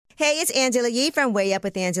Hey, it's Angela Yee from Way Up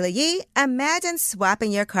with Angela Yee. Imagine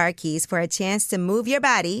swapping your car keys for a chance to move your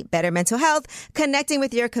body, better mental health, connecting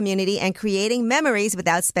with your community, and creating memories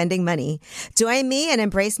without spending money. Join me and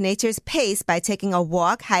embrace nature's pace by taking a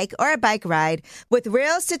walk, hike, or a bike ride with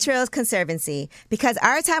Rails to Trails Conservancy, because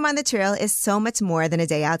our time on the trail is so much more than a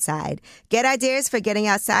day outside. Get ideas for getting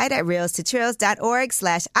outside at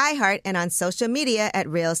railstotrails.org/iHeart and on social media at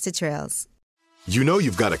Rails to Trails. You know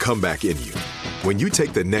you've got a comeback in you. When you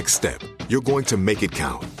take the next step, you're going to make it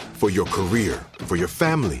count. For your career, for your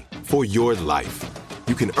family, for your life.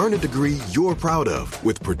 You can earn a degree you're proud of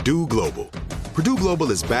with Purdue Global. Purdue Global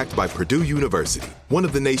is backed by Purdue University, one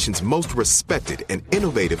of the nation's most respected and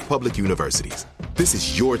innovative public universities. This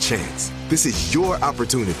is your chance. This is your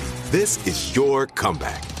opportunity. This is your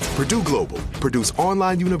comeback. Purdue Global, Purdue's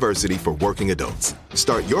online university for working adults.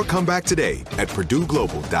 Start your comeback today at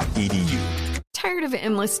purdueglobal.edu. Tired of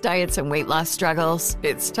endless diets and weight loss struggles?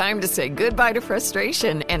 It's time to say goodbye to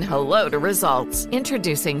frustration and hello to results.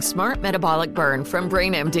 Introducing Smart Metabolic Burn from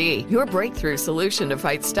BrainMD, your breakthrough solution to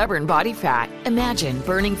fight stubborn body fat. Imagine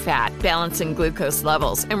burning fat, balancing glucose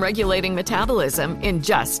levels, and regulating metabolism in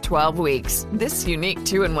just 12 weeks. This unique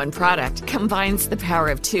 2-in-1 product combines the power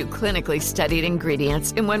of 2 clinically studied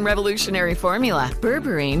ingredients in one revolutionary formula.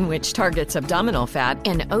 Berberine, which targets abdominal fat,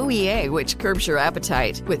 and OEA, which curbs your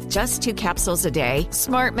appetite. With just 2 capsules a day,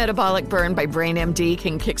 Smart Metabolic Burn by BrainMD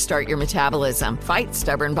can kickstart your metabolism, fight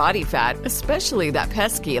stubborn body fat, especially that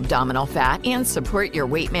pesky abdominal fat, and support your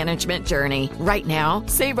weight management journey. Right now,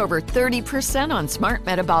 save over 30% on Smart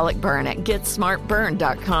Metabolic Burn at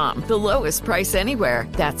GetSmartBurn.com. The lowest price anywhere.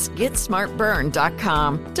 That's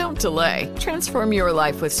GetSmartBurn.com. Don't delay. Transform your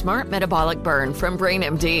life with Smart Metabolic Burn from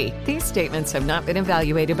BrainMD. These statements have not been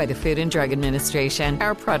evaluated by the Food and Drug Administration.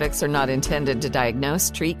 Our products are not intended to diagnose,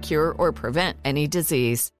 treat, cure, or prevent any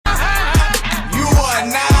disease. You are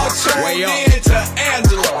now tuned in to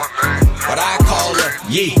Angela, but I call her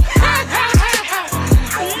Yee.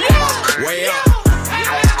 Way up.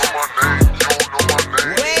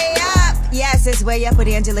 Way up. Yes, it's Way Up with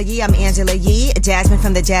Angela Yee. I'm Angela Yee. Jasmine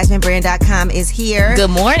from thejasminebrand.com is here.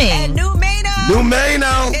 Good morning. And New Mano. New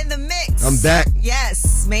Mano. In the mix. I'm back.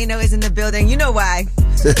 Yes, Mano is in the building. You know why.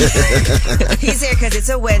 He's here because it's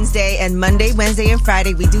a Wednesday, and Monday, Wednesday, and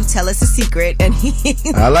Friday we do Tell Us a Secret, and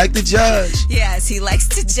I like to judge. Yes, he likes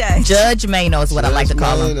to judge. Judge Mano is what I like to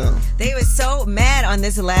call him. They were so mad on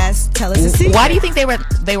this last Tell Us a Secret. Why do you think they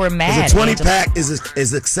were mad? A 20-pack is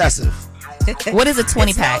excessive. What is a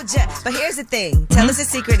 20-pack? But here's the thing. Tell Us a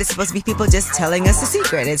Secret is supposed to be people just telling us a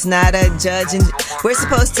secret. It's not a judge, and we're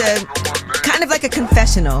supposed to kind of like a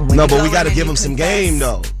confessional. No, but we got to give them some game,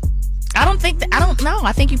 though. I don't know.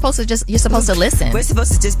 I think you're supposed to listen. We're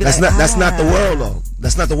supposed to just be that's not the world, though.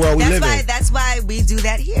 That's not the world we live in. That's why we do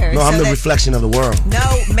that here. No, I'm the reflection of the world.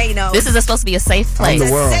 No, Mano. This is supposed to be a safe place. I'm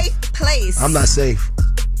the world. It's a safe place. I'm not safe.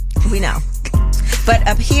 We know. But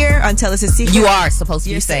up here on Tell Us a Secret, you are supposed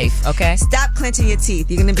to be safe, okay? Stop clenching your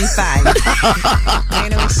teeth. You're going to be fine.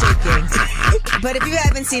 Mano is shaking. But if you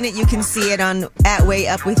haven't seen it, you can see it on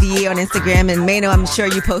 @WayUpWithYee on Instagram. And Mano, I'm sure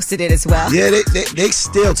you posted it as well. Yeah, they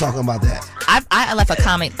still talking about that. I left a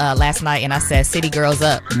comment last night and I said, "City girls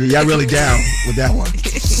up." Yeah, y'all really down with that one.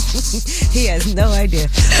 He has no idea.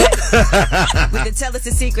 With the Tell Us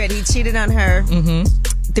a Secret, he cheated on her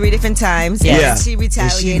 3 different times. Yeah. And she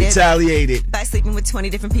retaliated. By sleeping with 20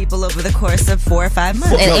 different people over the course of 4 or 5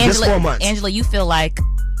 months. Just 4 months. Angela, you feel like...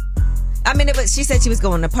 I mean, she said she was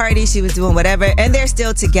going to party, she was doing whatever, and they're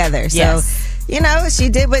still together. So, you know, she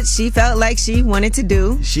did what she felt like she wanted to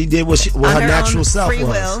do. She did what her natural self free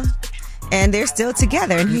was. Will. And they're still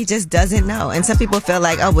together, and he just doesn't know. And some people feel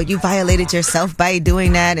like, oh, well, you violated yourself by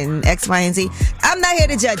doing that, and X, Y, and Z. I'm not here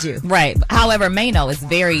to judge you. Right. However, Mano is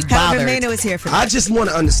very bothered. Mano is here for that. I just want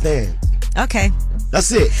to understand. Okay. That's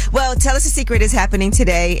it. Well, Tell Us a Secret is happening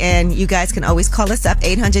today, and you guys can always call us up.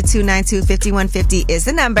 800-292-5150 is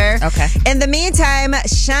the number. Okay. In the meantime,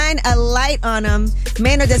 shine a light on them.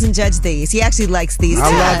 Mano doesn't judge these. He actually likes these. I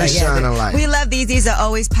love to shine a light. We love these. These are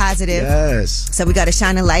always positive. Yes. So we got to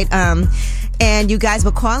shine a light. And you guys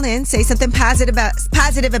will call in, say something positive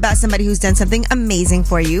about somebody who's done something amazing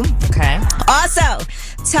for you. Okay. Also,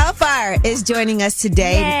 Telfar is joining us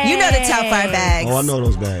today. Yay. You know the Telfar bags. Oh, I know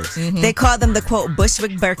those bags. They call them the, quote,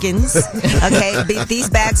 Bushwick Birkins. Okay, these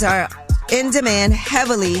bags are in demand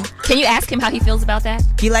heavily. Can you ask him how he feels about that?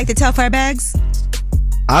 You like the Telfar bags?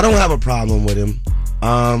 I don't have a problem with him.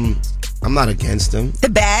 I'm not against them. The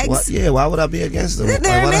bags? What? Yeah, why would I be against them?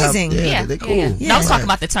 They're amazing. They're cool. Yeah. No, I was talking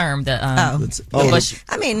about the term. I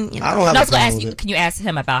mean, I don't have I a was going to problem ask with you, it. can you ask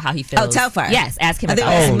him about how he feels? Oh, Telfar. Yes, ask him I think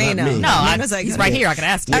about it was not Mano. me. No, was like, he's right here. I can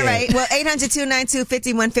ask him. All right. Well,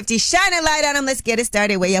 800-292-5150. Shine a light on him. Let's get it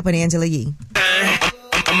started. Way up with Angela Yee.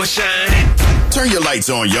 I'ma shine. Turn your lights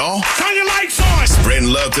on, y'all. Turn your lights on. Spreading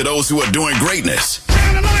love to those who are doing greatness.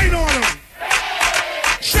 Shine a light on them.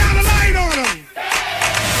 Shine a light on them.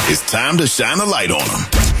 It's time to shine a light on them.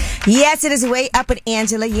 Yes, it is Way Up with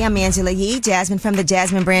Angela Yee. I'm Angela Yee. Jasmine from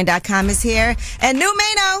thejasminebrand.com is here. And new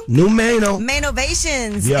Mano.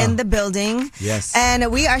 Manovations in the building. Yes.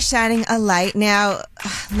 And we are shining a light. Now,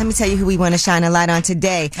 let me tell you who we want to shine a light on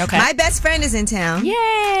today. Okay. My best friend is in town.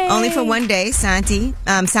 Yay. Only for one day, Santi.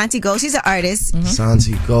 Santi Gold. She's an artist.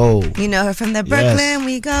 Santi Gold. You know her from the Brooklyn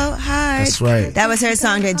We Go Hard. That's right. That was her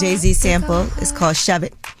song that Jay-Z sampled. It's called Shove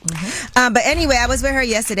It. But anyway, I was with her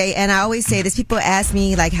yesterday, and I always say this. People ask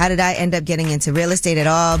me, like, how did I end up getting into real estate at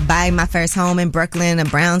all? Buying my first home in Brooklyn, a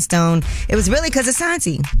brownstone. It was really because of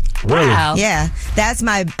Santi. Really? Wow. Yeah. That's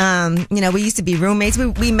my, we used to be roommates.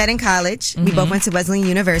 We met in college. We both went to Wesleyan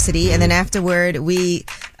University. And then afterward, we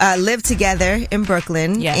lived together in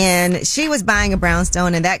Brooklyn. Yes. And she was buying a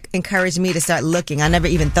brownstone, and that encouraged me to start looking. I never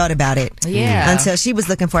even thought about it. Yeah. Until she was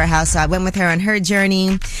looking for a house. So I went with her on her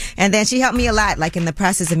journey. And then she helped me a lot, like in the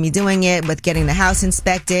process of me doing it, with getting the house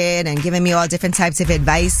inspected and giving me all different types of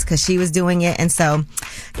advice because she was doing it. And so,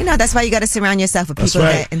 that's why you got to surround yourself with people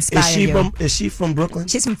that inspire you. Is she from Brooklyn?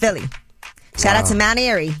 She's from Philly. Shout out to Mount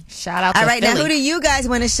Airy. Shout out to All right, Philly. now who do you guys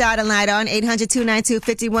want to shine a light on?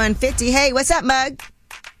 800-292-5150. Hey, what's up, Mug?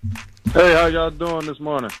 Hey, how y'all doing this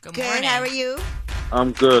morning? Good Good. morning. How are you?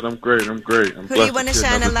 I'm good. I'm great. Who do you want to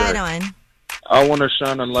shine a light on? I want to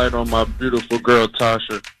shine a light on my beautiful girl,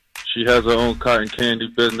 Tasha. She has her own cotton candy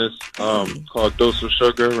business called Dose of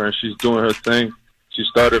Sugar, and she's doing her thing. She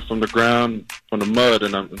started from the ground, from the mud,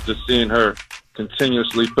 and I'm just seeing her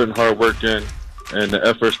continuously putting hard work in, and the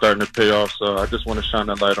effort starting to pay off. So I just want to shine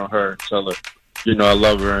a light on her and tell her, I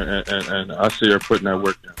love her, and I see her putting that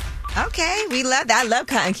work in. Okay, we love that. I love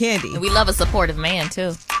cotton candy. And we love a supportive man,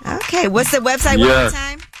 too. Okay, what's the website one more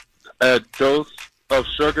time? At Dose of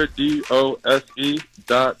Sugar, DOSE.sugar.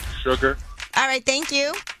 All right, thank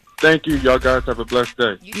you. Thank you. Y'all guys have a blessed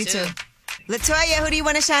day. You too. Latoya, who do you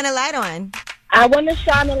want to shine a light on? I want to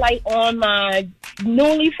shine a light on my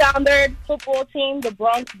newly founded football team, the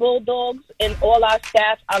Bronx Bulldogs, and all our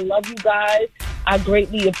staff. I love you guys. I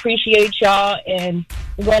greatly appreciate y'all, and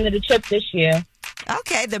we wanted the chip this year.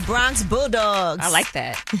 Okay, the Bronx Bulldogs. I like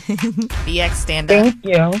that. BX stand up. Thank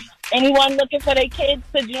you. Anyone looking for their kids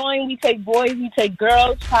to join, we take boys, we take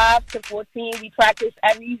girls, 5 to 14. We practice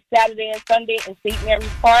every Saturday and Sunday in St. Mary's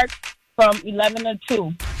Park from 11 to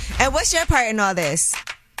 2. And what's your part in all this?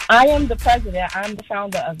 I am the president. I'm the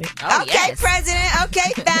founder of it. Oh, Okay, yes. President.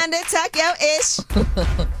 Okay, founder. Tuck yo ish.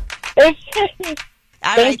 All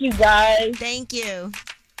right. Thank you, guys. Thank you.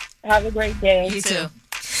 Have a great day. You too.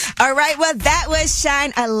 All right, well, that was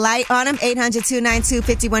Shine a Light on them,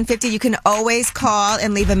 800-292-5150. You can always call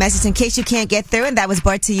and leave a message in case you can't get through. And that was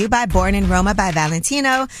brought to you by Born in Roma by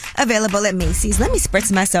Valentino, available at Macy's. Let me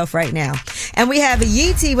spritz myself right now. And we have a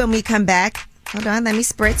Yeetie when we come back. Hold on, let me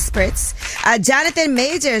spritz. Jonathan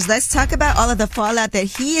Majors, let's talk about all of the fallout that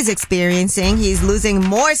he is experiencing. He's losing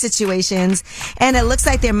more situations, and it looks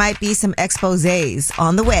like there might be some exposés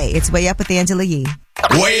on the way. It's Way Up with Angela Yee.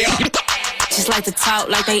 Way up. Just like to talk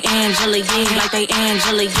like they Angela Yee, like they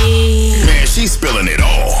Angela Yee. Man, she's spilling it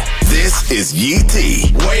all. This is Yee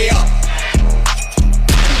T. Way up.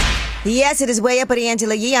 Yes, it is Way Up with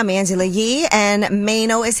Angela Yee. I'm Angela Yee, and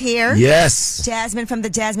Mano is here. Yes. Jasmine from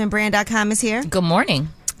thejasminebrand.com is here. Good morning.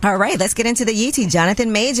 All right, let's get into the Yeetie.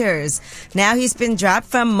 Jonathan Majors. Now he's been dropped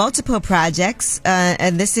from multiple projects,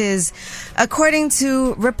 and this is according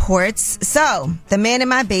to reports. So, The Man in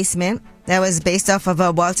My Basement, that was based off of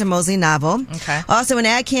a Walter Mosley novel. Okay. Also, an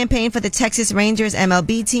ad campaign for the Texas Rangers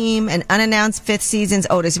MLB team, an unannounced fifth season's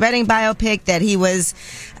Otis Redding biopic that he was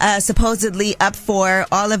supposedly up for.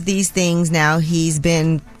 All of these things now he's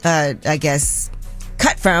been,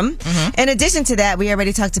 cut from. In addition to that, we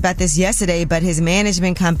already talked about this yesterday, but his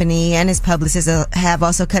management company and his publicists have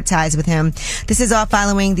also cut ties with him. This is all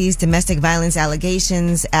following these domestic violence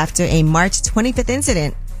allegations after a March 25th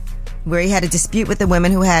incident where he had a dispute with a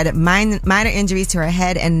woman who had minor injuries to her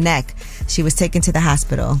head and neck. She was taken to the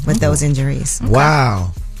hospital with those injuries.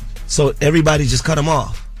 Wow. So everybody just cut him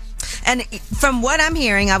off. And from what I'm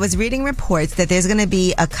hearing, I was reading reports that there's going to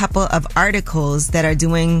be a couple of articles that are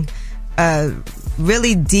doing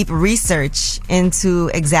really deep research into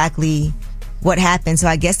exactly what happened. So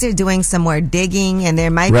I guess they're doing some more digging, and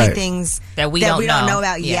there might be things that we don't know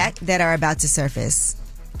about yet that are about to surface.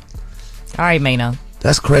 All right, Mano.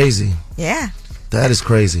 That's crazy. Yeah. That is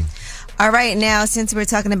crazy. All right, now, since we're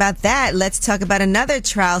talking about that, let's talk about another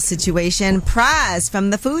trial situation. Praz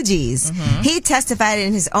from the Fugees. He testified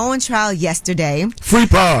in his own trial yesterday. Free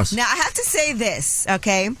Praz. Now, I have to say this,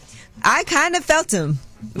 okay? I kind of felt him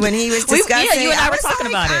when he was discussing. You and I were talking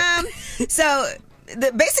about it. So...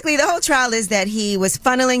 basically, the whole trial is that he was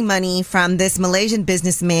funneling money from this Malaysian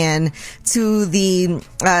businessman to the,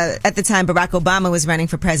 at the time, Barack Obama was running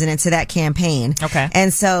for president, to that campaign. Okay.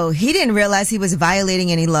 And so he didn't realize he was violating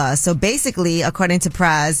any laws. So basically, according to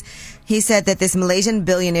Praz, he said that this Malaysian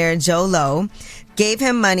billionaire, Joe Low, gave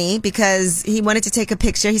him money because he wanted to take a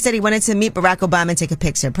picture. He said he wanted to meet Barack Obama and take a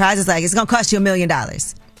picture. Praz is like, it's going to cost you $1 million.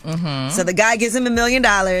 So the guy gives him $1 million,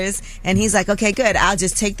 and he's like, okay, good. I'll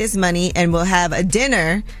just take this money and we'll have a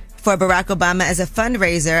dinner for Barack Obama as a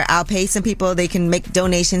fundraiser. I'll pay some people. They can make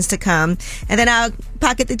donations to come, and then I'll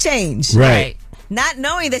pocket the change. Right. Not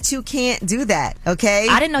knowing that you can't do that, okay?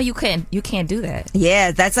 I didn't know you can't do that.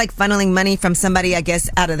 Yeah, that's like funneling money from somebody, I guess,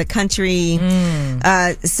 out of the country.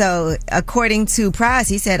 So, according to Praz,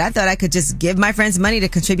 he said, I thought I could just give my friends money to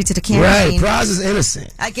contribute to the campaign. Right, Praz is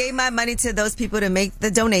innocent. I gave my money to those people to make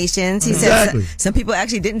the donations. He said some people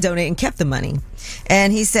actually didn't donate and kept the money.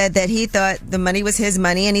 And he said that he thought the money was his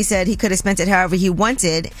money, and he said he could have spent it however he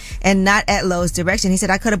wanted and not at Lowe's direction. He said,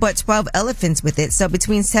 I could have bought 12 elephants with it. So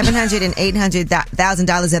between $700,000 and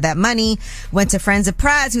 $800,000 of that money went to friends of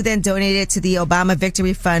Praz, who then donated it to the Obama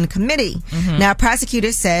Victory Fund Committee. Now,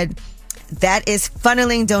 prosecutors said that is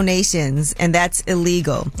funneling donations, and that's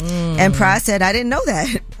illegal. And Praz said, I didn't know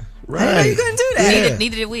that. Right. I didn't know you couldn't do that.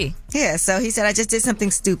 Neither did we. Yeah, so he said, I just did something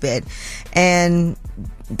stupid. And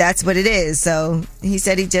that's what it is. So he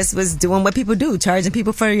said he just was doing what people do, charging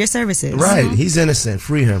people for your services. Right. He's innocent.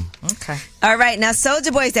 Free him. Okay. All right. Now,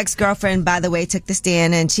 Soulja Boy's ex-girlfriend, by the way, took the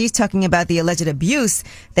stand, and she's talking about the alleged abuse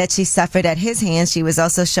that she suffered at his hands. She was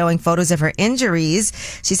also showing photos of her injuries.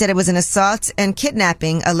 She said it was an assault and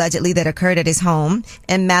kidnapping, allegedly, that occurred at his home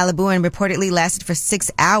in Malibu and reportedly lasted for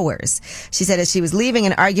 6 hours. She said as she was leaving,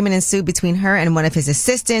 an argument ensued between her and one of his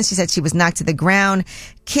assistants. She said she was knocked to the ground,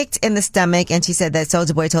 kicked in the stomach, and she said that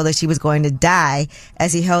Soulja Boy told her she was going to die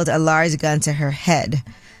as he held a large gun to her head.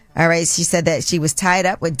 All right. She said that she was tied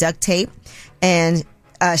up with duct tape and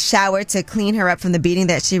showered to clean her up from the beating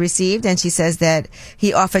that she received. And she says that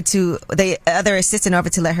the other assistant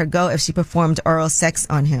offered to let her go if she performed oral sex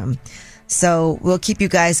on him. So we'll keep you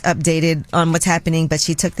guys updated on what's happening. But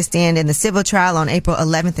she took the stand in the civil trial on April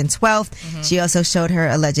 11th and 12th. She also showed her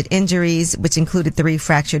alleged injuries, which included 3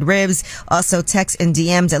 fractured ribs, also texts and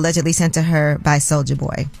DMs allegedly sent to her by Soulja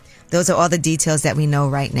Boy. Those are all the details that we know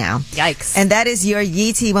right now. Yikes. And that is your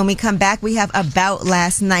Yeetie. When we come back, we have About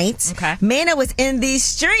Last Night. Okay. Mano was in these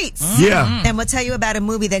streets. Yeah. And we'll tell you about a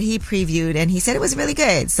movie that he previewed, and he said it was really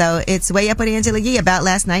good. So it's Way Up with Angela Yee, About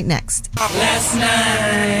Last Night next. Last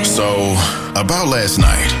night. So, about last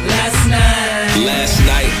night. Last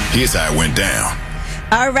night. Here's how it went down.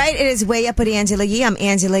 All right, it is Way Up with Angela Yee. I'm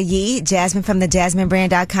Angela Yee. Jasmine from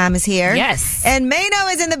thejasminebrand.com is here. Yes. And Mano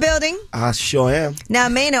is in the building. I sure am. Now,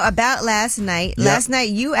 Mano, about last night. Yep. Last night,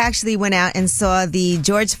 you actually went out and saw the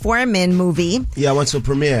George Foreman movie. Yeah, I went to a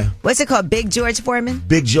premiere. What's it called? Big George Foreman?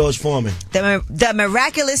 Big George Foreman. The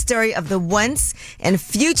miraculous story of the once and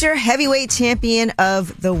future heavyweight champion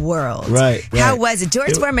of the world. Right. How was it?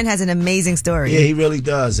 George Foreman has an amazing story. Yeah, he really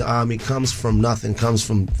does. He comes from nothing, comes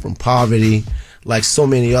from poverty, like so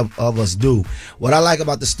many of us do. What I like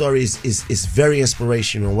about the story is very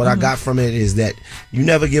inspirational. What I got from it is that you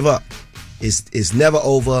never give up. It's never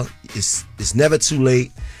over. It's never too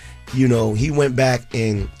late. You know, he went back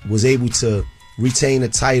and was able to retain the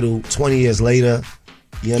title 20 years later.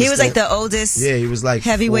 He was like the oldest. Yeah, he was like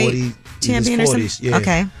heavyweight 40, champion or something. Yeah.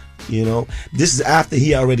 Okay. You know, this is after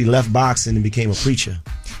he already left boxing and became a preacher.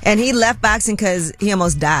 And he left boxing because he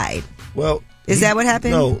almost died. Well, is that what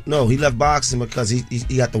happened? No, he left boxing because he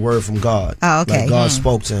got the word from God. Oh, okay. Like God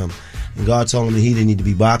spoke to him. And God told him that he didn't need to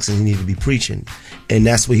be boxing, he needed to be preaching. And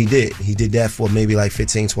that's what he did. He did that for maybe like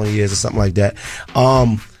 15, 20 years or something like that.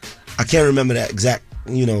 I can't remember that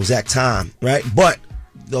exact time, right? But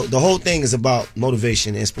the whole thing is about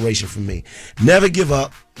motivation and inspiration for me. Never give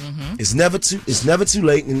up. It's never too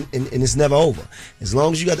late, and it's never over. As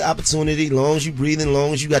long as you got the opportunity, as long as you breathing, as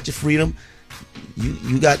long as you got your freedom,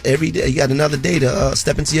 you got every day. You got another day to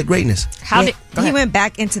step into your greatness. He went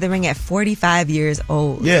back into the ring at 45 years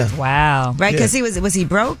old. Yeah. Wow. Right? Because was he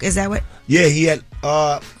broke? Is that what? Yeah, he had.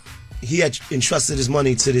 he had entrusted his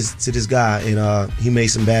money to this guy, and he made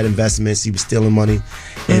some bad investments. He was stealing money,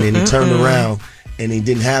 and then he turned around and he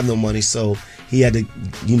didn't have no money, so he had to,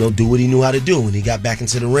 do what he knew how to do, and he got back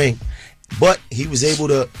into the ring. But he was able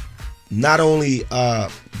to not only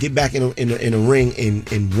get back in a ring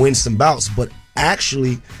and win some bouts, but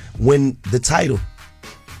actually win the title.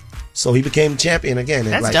 So he became champion again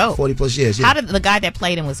at like dope. 40 plus years. Yeah. How did the guy that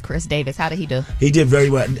played him was Chris Davis? How did he do? He did very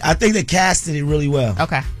well. I think they casted it really well.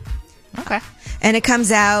 Okay. And it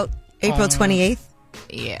comes out April 28th.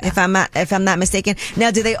 Yeah. If I'm not mistaken.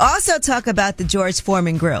 Now, do they also talk about the George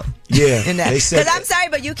Foreman grill? Yeah. Because I'm sorry,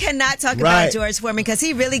 but you cannot talk about George Foreman because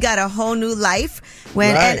he really got a whole new life.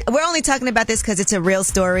 And we're only talking about this because it's a real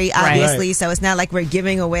story, obviously. Right. So it's not like we're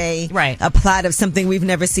giving away a plot of something we've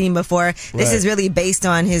never seen before. This is really based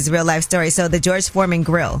on his real life story. So the George Foreman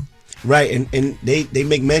grill. Right, and they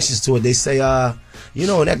make mentions to it. They say,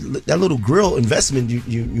 that little grill investment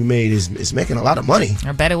you made is making a lot of money.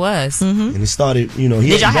 I bet it was. And it started, he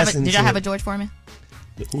did y'all have a George Foreman?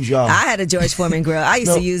 Who's y'all? I had a George Foreman grill. I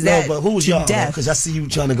used to use that. No, but who's y'all? Because I see you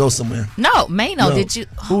trying to go somewhere. No, Mano. Did you?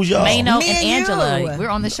 Who's y'all? Mano Me and Angela. you. We're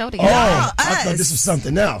on the show together. Oh, I thought this was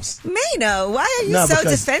something else. Mano, why are you so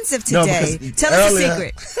defensive today? Tell us a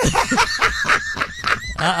secret.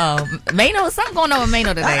 Mano, something going on with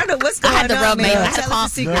Mano today. I don't know what's going on. I had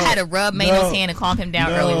to rub Mano's hand and calm him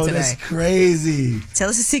down earlier today. That's crazy. Tell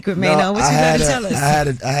us a secret, Mano. What you got to tell us?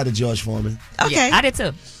 I had a George Foreman. Okay. Yeah, I did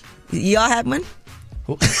too. Y'all had one?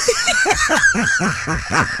 All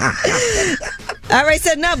right,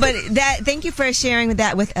 so no, but thank you for sharing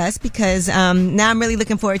that with us because now I'm really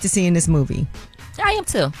looking forward to seeing this movie. I am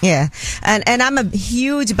too. Yeah, and I'm a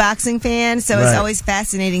huge boxing fan, so it's always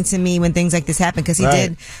fascinating to me when things like this happen because he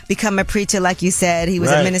did become a preacher, like you said. He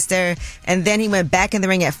was a minister, and then he went back in the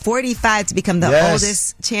ring at 45 to become the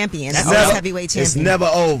oldest champion, the oldest heavyweight champion. It's never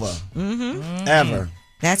over, ever.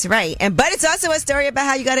 That's right. But it's also a story about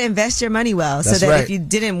how you got to invest your money well so that if you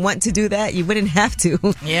didn't want to do that, you wouldn't have to.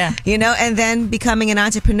 Yeah. And then becoming an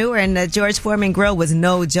entrepreneur, and the George Foreman grill was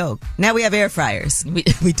no joke. Now we have air fryers. We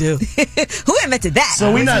do. Who invented that?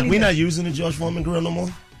 So we're not using the George Foreman grill no more?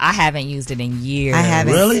 I haven't used it in years. I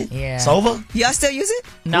haven't. Really? Yeah. It's over? Y'all still use it?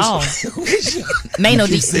 No. Mano,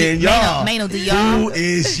 do y'all? Who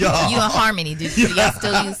is y'all? You and Harmony, do y'all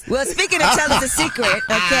still use? Well, speaking of Tell Us a Secret,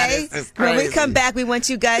 okay? When we come back, we want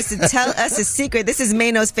you guys to tell us a secret. This is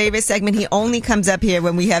Mano's favorite segment. He only comes up here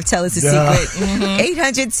when we have Tell Us a Secret.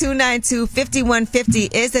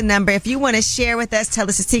 800-292-5150 is the number. If you want to share with us, tell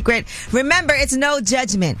us a secret. Remember, it's no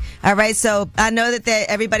judgment. All right? So I know that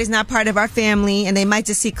everybody's not part of our family, and they might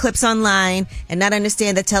just see clips online and not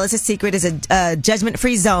understand that Tell Us a Secret is a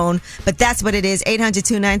judgment-free zone, but that's what it is.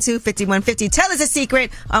 800-292-5150. Tell us a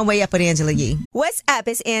secret on Way Up with Angela Yee. What's up?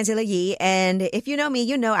 It's Angela Yee, and if you know me,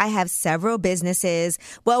 you know I have several businesses.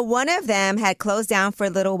 Well, one of them had closed down for a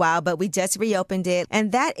little while, but we just reopened it,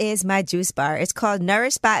 and that is my juice bar. It's called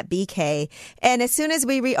Nourish Spot BK, and as soon as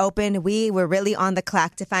we reopened, we were really on the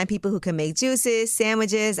clock to find people who can make juices,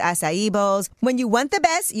 sandwiches, acai bowls. When you want the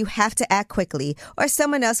best, you have to act quickly, or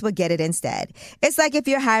someone else will get it instead. It's like if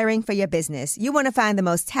you're hiring for your business, you want to find the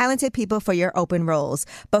most talented people for your open roles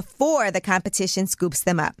before the competition scoops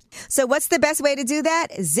them up. So what's the best way to do that?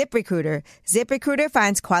 ZipRecruiter. ZipRecruiter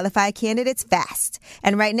finds qualified candidates fast.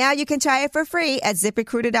 And right now you can try it for free at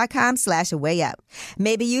ZipRecruiter.com/wayup.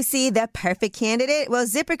 Maybe you see the perfect candidate. Well,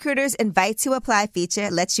 ZipRecruiter's Invite to Apply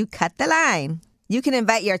feature lets you cut the line. You can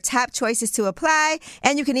invite your top choices to apply,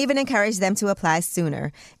 and you can even encourage them to apply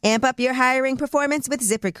sooner. Amp up your hiring performance with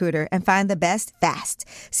ZipRecruiter and find the best fast.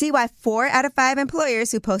 See why 4 out of 5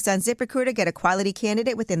 employers who post on ZipRecruiter get a quality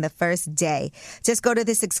candidate within the first day. Just go to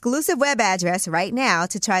this exclusive web address right now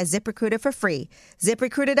to try ZipRecruiter for free.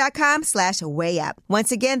 ZipRecruiter.com/wayup.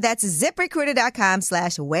 Once again, that's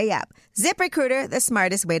ZipRecruiter.com/wayup. ZipRecruiter, the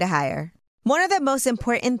smartest way to hire. One of the most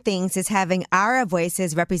important things is having our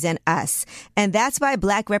voices represent us. And that's why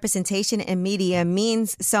Black representation in media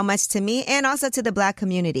means so much to me and also to the Black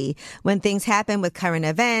community. When things happen with current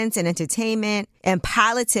events and entertainment and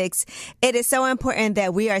politics, it is so important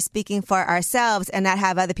that we are speaking for ourselves and not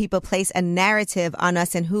have other people place a narrative on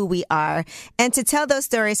us and who we are, and to tell those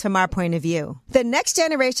stories from our point of view. The next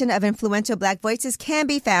generation of influential Black voices can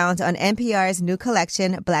be found on NPR's new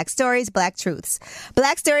collection, Black Stories, Black Truths.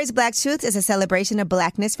 Black Stories, Black Truths is a celebration of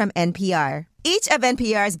Blackness from NPR. Each of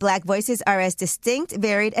NPR's Black voices are as distinct,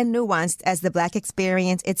 varied, and nuanced as the Black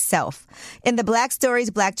experience itself. In the Black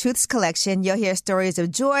Stories, Black Truths collection, you'll hear stories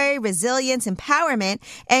of joy, resilience, empowerment,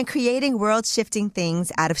 and creating world-shifting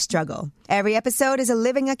things out of struggle. Every episode is a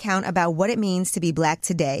living account about what it means to be Black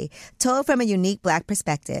today, told from a unique Black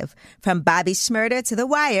perspective. From Bobby Shmurda to The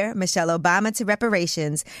Wire, Michelle Obama to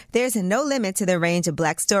reparations, there's no limit to the range of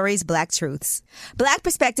Black stories, Black truths. Black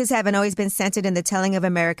perspectives haven't always been centered in the telling of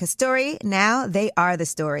America's story. Now they are the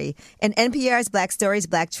story. In NPR's Black Stories,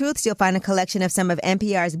 Black Truths, you'll find a collection of some of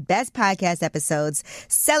NPR's best podcast episodes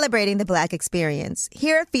celebrating the Black experience.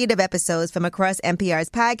 Hear a feed of episodes from across NPR's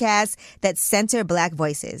podcasts that center Black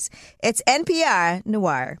voices. It's NPR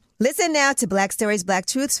Noir. Listen now to Black Stories, Black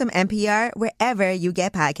Truths from NPR wherever you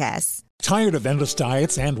get podcasts. Tired of endless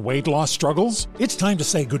diets and weight loss struggles? It's time to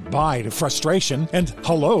say goodbye to frustration and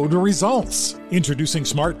hello to results. Introducing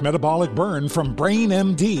Smart Metabolic Burn from Brain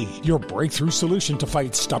MD, your breakthrough solution to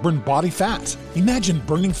fight stubborn body fat. Imagine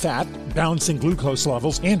burning fat, balancing glucose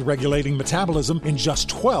levels, and regulating metabolism in just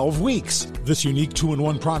 12 weeks. This unique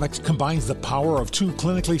 2-in-1 product combines the power of 2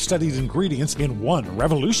 clinically studied ingredients in one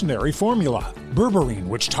revolutionary formula. Berberine,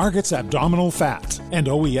 which targets abdominal fat, and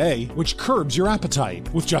OEA, which curbs your appetite.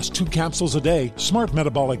 With just 2 capsules a day, Smart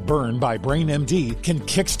Metabolic Burn by Brain MD can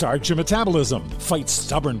kickstart your metabolism, fight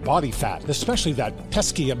stubborn body fat, especially that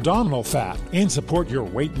pesky abdominal fat, and support your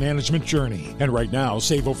weight management journey. And right now,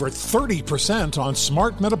 save over 30% on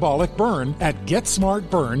Smart Metabolic Burn at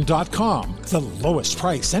GetSmartBurn.com. The lowest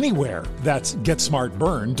price anywhere. That's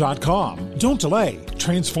GetSmartBurn.com. Don't delay.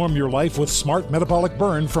 Transform your life with Smart Metabolic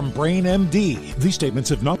Burn from Brain MD. These statements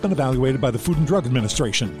have not been evaluated by the Food and Drug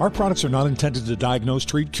Administration. Our products are not intended to diagnose,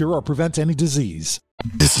 treat, cure, or prevent any disease.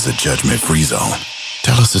 This is a judgment-free zone.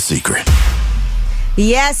 Tell us a secret.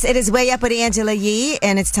 Yes, it is Way Up with Angela Yee,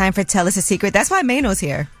 and it's time for Tell Us a Secret. That's why Mano's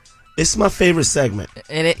here. It's my favorite segment.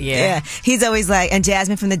 Yeah. He's always like, and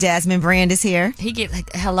Jasmine from the Jasmine brand is here. He gets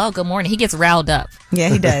like, hello, good morning. He gets riled up. Yeah,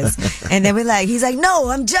 he does. And then he's like, no,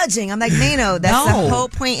 I'm judging. I'm like, Mano, that's the whole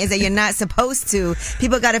point, is that you're not supposed to.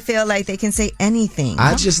 People got to feel like they can say anything.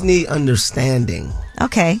 I just need understanding.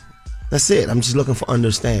 Okay. That's it. I'm just looking for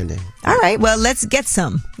understanding. All right. Well, let's get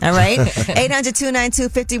some. All right.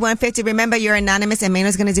 800-292-5150. Remember, you're anonymous, and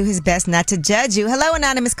Mano's going to do his best not to judge you. Hello,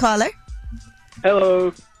 anonymous caller.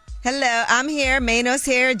 Hello. Hello. I'm here. Mano's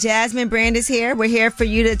here. Jasmine Brand is here. We're here for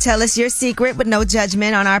you to tell us your secret with no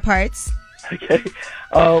judgment on our parts. Okay.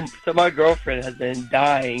 So my girlfriend has been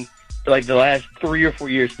dying for like the last 3 or 4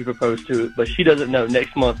 years to be proposed to, but she doesn't know.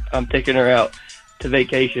 Next month, I'm taking her out to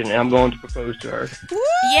vacation, and I'm going to propose to her.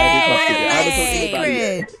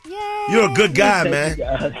 Yay! You're a good guy, man.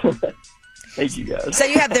 Thank you, guys. So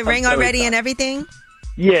you have the ring already and everything?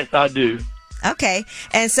 Yes, I do. Okay.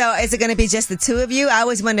 And so is it going to be just the two of you? I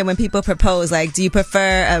always wonder when people propose, like, do you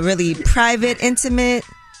prefer a really private, intimate?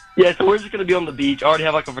 Yeah, so we're just going to be on the beach. I already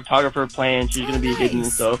have like a photographer planned. She's going to be hidden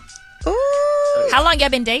and stuff. Ooh. How long y'all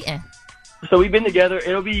been dating? So we've been together.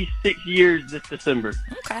 It'll be 6 years this December.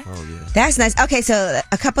 Okay. Oh, yeah. That's nice. Okay, so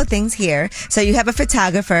a couple things here. So you have a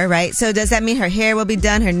photographer, right? So does that mean her hair will be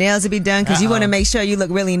done, her nails will be done? Because you want to make sure you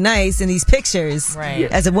look really nice in these pictures,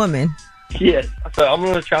 right? As a woman. Yes. So I'm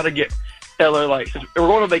going to try to tell her, like, since we're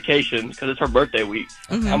going on vacation because it's her birthday week.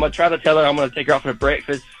 Mm-hmm. I'm going to try to tell her I'm going to take her out for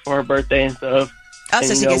breakfast for her birthday and stuff. Oh,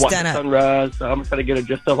 so she gets done up. Sunrise, so I'm going to try to get her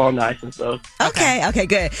dressed up all nice and stuff. Okay,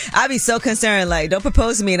 good. I'll be so concerned, like, don't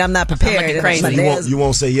propose to me and I'm not prepared. Crazy. You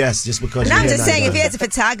won't say yes just because I'm just saying, if you're a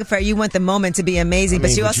photographer, you want the moment to be amazing,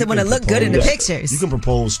 but you also want to look good in the pictures. You can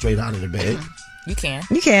propose straight out of the bed. You can.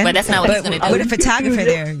 But that's not what he's going to do. With a photographer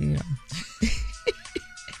there, you know.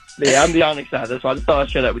 Yeah, I'm the Onyx side. That's why I just thought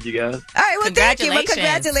I'd share that with you guys. All right, well, thank you. Well,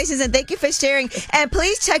 congratulations, and thank you for sharing. And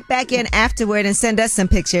please check back in afterward and send us some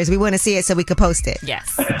pictures. We want to see it so we can post it.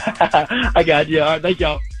 Yes. I got you. All right, thank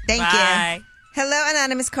y'all. Thank you. Hello,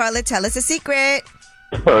 anonymous caller. Tell us a secret.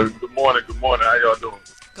 Good morning. How y'all doing?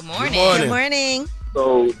 Good morning. Good morning.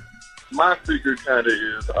 So, my secret kind of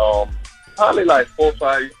is probably like 4 or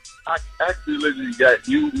 5. I actually literally got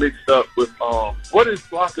you mixed up with what is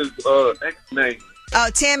Flocka's ex name? Oh,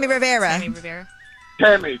 Tammy Rivera.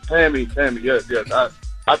 Tammy. Yes.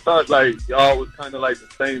 I thought like y'all was kind of like the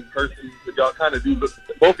same person, but y'all kind of do look.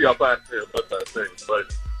 Both of y'all fine hair, but that thing. But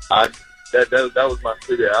that was my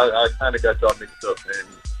figure. I kind of got y'all mixed up, and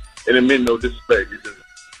it didn't mean no disrespect. It just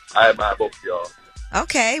I admire both of y'all.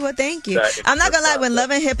 Okay, well, thank you. I'm not gonna lie. When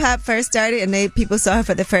Love and Hip Hop first started, and people saw her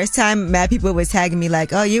for the first time, mad people was tagging me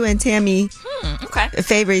like, "Oh, you and Tammy,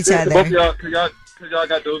 favor each other." Both of y'all, cause y'all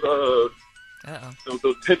got those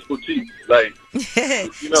those pitchful cheeks, like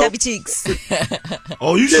chubby cheeks.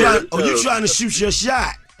 You trying to shoot your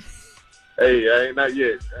shot? Hey, I ain't not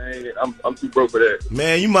yet. I'm too broke for that.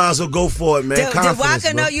 Man, you might as well go for it, man. Did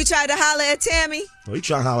Walker know you tried to holler at Tammy? Oh, he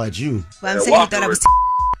trying to holler at you. Well, I'm saying he thought I was.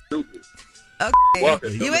 Stupid. Okay.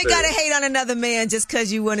 You ain't got to hate on another man just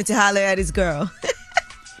because you wanted to holler at his girl.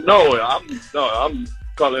 No, I'm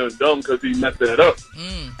calling him dumb because he messed that up.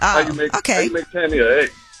 How you make Tammy an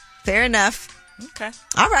egg? Fair enough. Okay.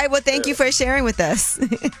 All right. Well, thank you for sharing with us.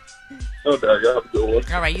 Okay, y'all have a good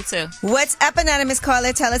one. All right, you too. What's up, anonymous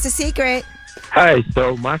caller? Tell us a secret. Hi,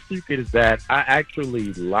 so my secret is that I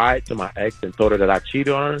actually lied to my ex and told her that I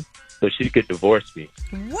cheated on her so she could divorce me.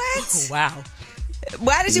 What? Wow.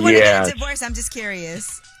 Why did you want to get a divorce? I'm just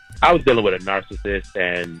curious. I was dealing with a narcissist,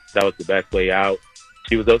 and that was the best way out.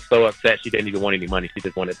 She was so upset she didn't even want any money. She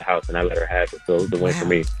just wanted the house, and I let her have it. So it was a win for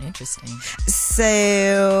me. Interesting.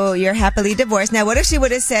 So you're happily divorced. Now, what if she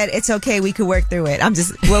would have said, it's okay, we could work through it?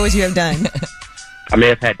 What would you have done? I may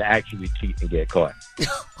have had to actually cheat and get caught.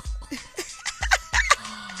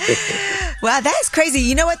 Wow, that's crazy.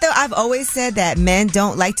 You know what, though? I've always said that men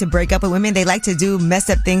don't like to break up with women. They like to do messed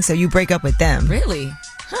up things so you break up with them. Really?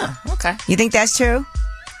 Huh. Okay. You think that's true?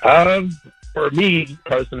 For me,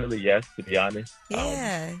 personally, yes, to be honest.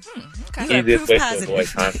 Yeah. Okay. Easiest way to avoid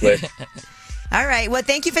conflict. All right. Well,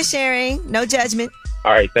 thank you for sharing. No judgment.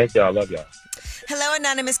 All right. Thank y'all. Love y'all. Hello,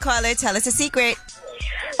 anonymous caller. Tell us a secret.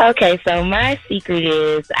 Okay, so my secret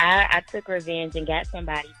is I took revenge and got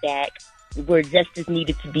somebody back where justice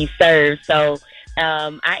needed to be served. So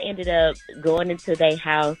I ended up going into their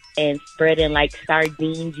house and spreading like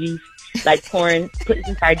sardine juice, like putting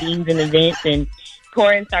some sardines in the vents and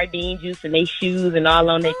pouring sardine juice in their shoes and all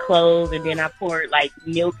on their clothes. And then I poured like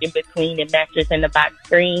milk in between the mattress and the box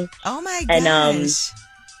screen. Oh my gosh. And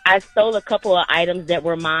I stole a couple of items that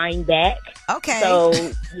were mine back. Okay. So,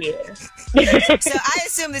 yeah. So I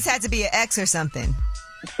assume this had to be an ex or something.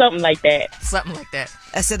 Something like that. Something like that.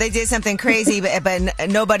 So they did something crazy, but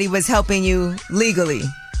nobody was helping you legally?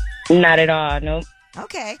 Not at all, nope.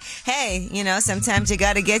 Okay. Hey, sometimes you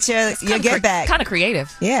got to get your get back. Kind of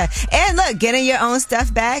creative. Yeah. And look, getting your own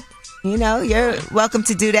stuff back, you're welcome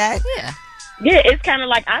to do that. Yeah. Yeah, it's kind of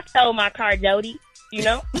like I stole my car, Jody.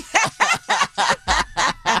 You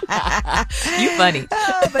funny.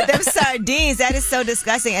 Oh, but them sardines, that is so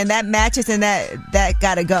disgusting. And that mattress and that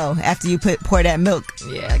gotta go after you pour that milk.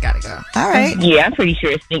 Yeah, I gotta go. All right. Yeah, I'm pretty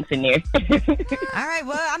sure it stinks in there. All right,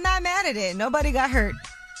 well, I'm not mad at it. Nobody got hurt.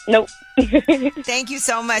 Nope. Thank you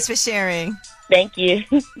so much for sharing. Thank you.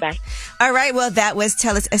 Bye. All right. Well, that was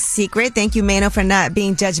Tell Us a Secret. Thank you, Mano, for not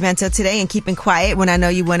being judgmental today and keeping quiet when I know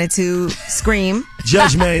you wanted to scream.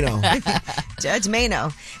 Judge Mano. Judge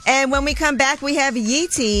Mano. And when we come back, we have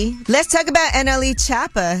Yeetie. Let's talk about NLE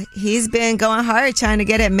Choppa. He's been going hard trying to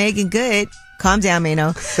get at Megan Good. Calm down,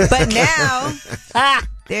 Mano. But now,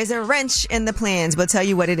 there's a wrench in the plans. We'll tell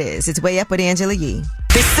you what it is. It's Way Up with Angela Yee.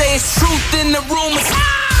 They say it's truth in the rumors.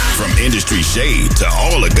 From industry shade to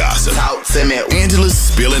all the gossip, Angela's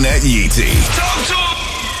spilling that Yee tea.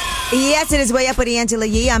 Yes, it is Way Up with Angela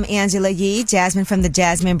Yee. I'm Angela Yee. Jasmine from the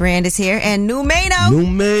Jasmine brand is here. And New Mano.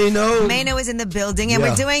 Mano is in the building, and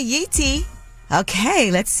we're doing Yee tea.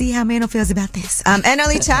 Okay, let's see how Mano feels about this.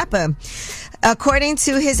 NLE Choppa. According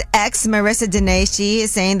to his ex, Marissa Dene, she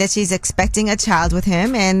is saying that she's expecting a child with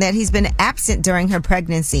him and that he's been absent during her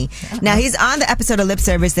pregnancy. Now, he's on the episode of Lip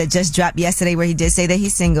Service that just dropped yesterday where he did say that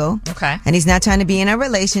he's single. Okay. And he's not trying to be in a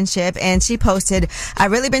relationship. And she posted,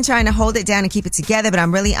 I've really been trying to hold it down and keep it together, but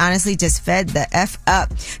I'm really honestly just fed the F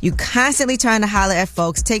up. You constantly trying to holler at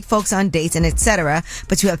folks, take folks on dates and etc.,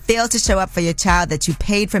 but you have failed to show up for your child that you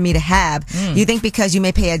paid for me to have. You think because you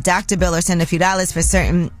may pay a doctor bill or send a few dollars for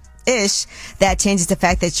certain that changes the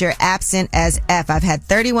fact that you're absent as F. I've had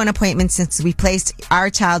 31 appointments since we placed our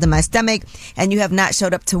child in my stomach, and you have not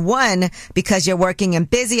showed up to one because you're working and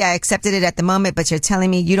busy. I accepted it at the moment, but you're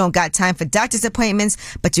telling me you don't got time for doctor's appointments,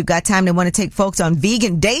 but you got time to want to take folks on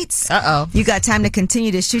vegan dates. You got time to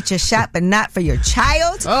continue to shoot your shot, but not for your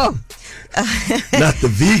child. Not the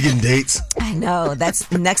vegan dates. I know, that's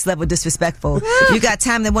next level disrespectful. You got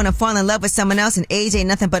time to want to fall in love with someone else, and age ain't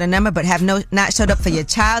nothing but a number, but have not showed up for your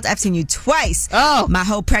child. I've seen you twice my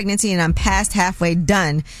whole pregnancy, and I'm past halfway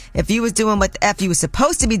done. If you was doing what the F you was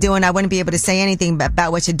supposed to be doing, I wouldn't be able to say anything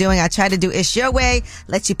about what you're doing. I try to do It's Your Way,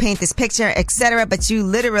 let you paint this picture, etc., but you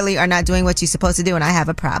literally are not doing what you're supposed to do, and I have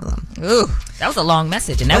a problem. Ooh, that was a long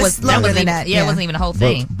message, and that wasn't even a whole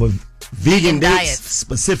thing. But vegan dates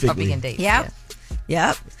specifically. Vegan dates.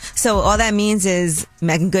 Yep. So all that means is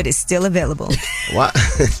Megan Good is still available. What?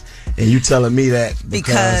 And you telling me that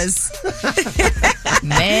because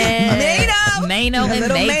Man. Mano and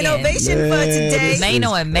little Megan. Mano-vation for today.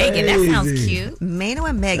 Mano and Megan. That sounds cute. Mano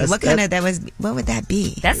and Megan. What would that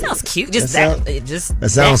be? That sounds cute. That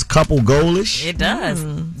sounds couple goalish. It does.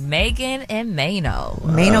 Megan and Mano.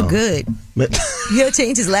 Mano good. He'll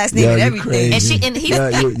change his last name and everything. And he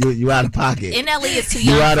you out of pocket. NLE is too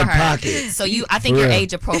young you out for of her. pocket. So I think you're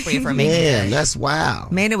age appropriate for Megan. Man, that's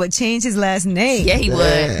wild. Mano would change his last name. Yeah, he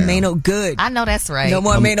would. Mano good. I know that's right. No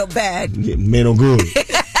more Mano bad. Yeah, Mano good.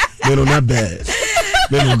 Mano not bad.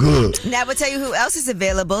 Mano good. Now we'll tell you who else is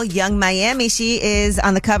available. Young Miami. She is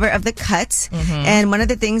on the cover of The Cut. And one of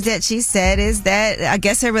the things that she said is that I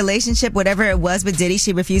guess her relationship, whatever it was with Diddy,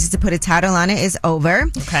 she refuses to put a title on it, is over.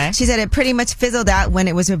 Okay. She said it pretty much fizzled out when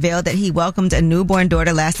it was revealed that he welcomed a newborn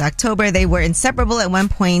daughter last October. They were inseparable at one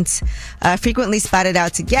point, frequently spotted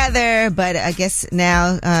out together, but I guess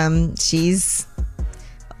now she's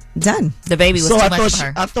done. The baby was too much for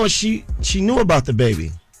her. I thought she knew about the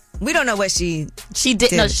baby. We don't know what she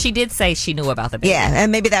did. No, she did say she knew about the baby. Yeah,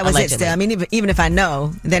 and maybe that was Allegedly. it still. I mean, even if I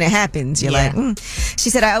know, then it happens. You're like,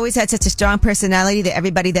 She said, I always had such a strong personality that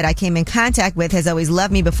everybody that I came in contact with has always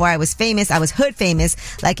loved me. Before I was famous, I was hood famous.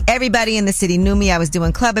 Like everybody in the city knew me. I was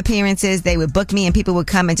doing club appearances. They would book me and people would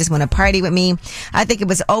come and just want to party with me. I think it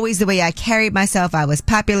was always the way I carried myself. I was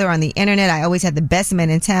popular on the internet. I always had the best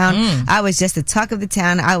men in town. I was just the talk of the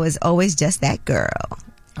town. I was always just that girl.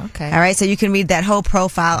 Okay. All right, so you can read that whole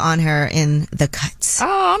profile on her in The Cut.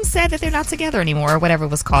 Oh, I'm sad that they're not together anymore, or whatever it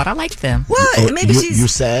was called. I liked them. Well, maybe she's... You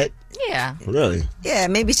sad? Yeah. Really? Yeah,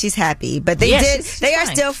 maybe she's happy. But they they are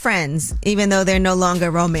still friends, even though they're no longer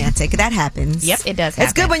romantic. That happens. Yep, it does happen.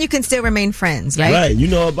 It's good when you can still remain friends, right? Right. You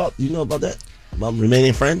know about that? About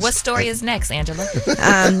remaining friends? What story is next, Angela? All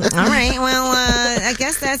right. Well, I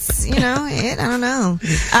guess that's, it. I don't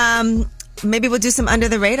know. Maybe we'll do some under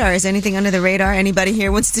the radar. Is there anything under the radar anybody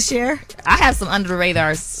here wants to share? I have some under the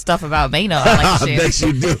radar stuff about Mano I'd like to share. I bet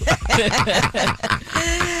you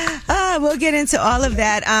do. We'll get into all of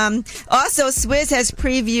that. Also, Swizz has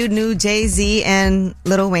previewed new Jay-Z and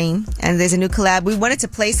Lil Wayne, and there's a new collab. We wanted to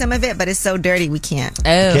play some of it, but it's so dirty we can't.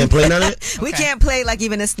 Oh. Can't play none of it? We can't play like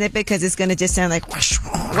even a snippet because it's going to just sound like...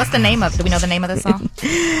 What's the name of it? Do we know the name of the song?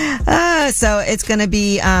 So it's going to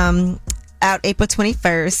be... out April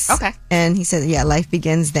 21st. Okay. And he said, life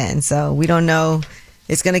begins then. So we don't know.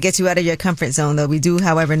 It's going to get you out of your comfort zone, though. We do,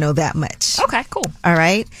 however, know that much. Okay, cool. All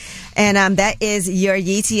right. And that is your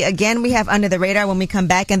Yeetie. Again, we have Under the Radar when we come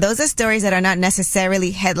back. And those are stories that are not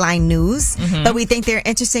necessarily headline news, but we think they're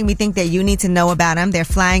interesting. We think that you need to know about them. They're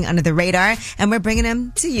flying under the radar, and we're bringing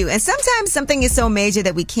them to you. And sometimes something is so major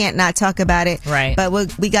that we can't not talk about it. Right. But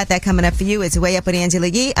we got that coming up for you. It's Way Up with Angela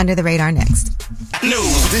Yee, Under the Radar next.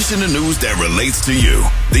 News. This in the news that relates to you.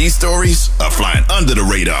 These stories are flying under the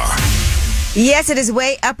radar. Yes, it is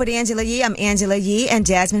Way Up with Angela Yee. I'm Angela Yee, and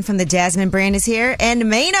Jasmine from the Jasmine brand is here, and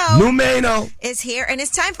Mano is here, and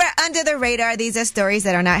it's time for Under the Radar. These are stories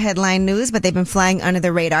that are not headline news, but they've been flying under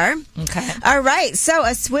the radar. Okay. All right, so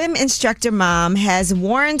a swim instructor mom has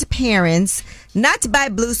warned parents not to buy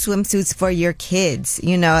blue swimsuits for your kids.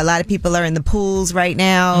 A lot of people are in the pools right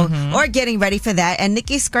now or getting ready for that. And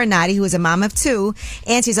Nikki Scarnati, who is a mom of two,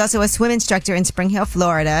 and she's also a swim instructor in Spring Hill,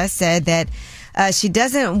 Florida, said that she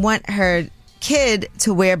doesn't want her kid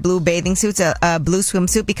to wear blue bathing suits, a blue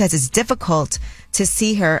swimsuit, because it's difficult to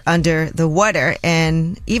see her under the water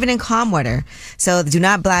and even in calm water. So do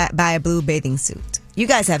not buy a blue bathing suit. You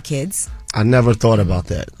guys have kids. I never thought about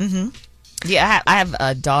that. Yeah, I have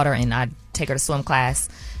a daughter, and I take her to swim class.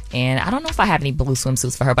 And I don't know if I have any blue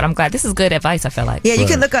swimsuits for her, but I'm glad. This is good advice, I feel like. Yeah, you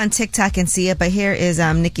can look on TikTok and see it, but here is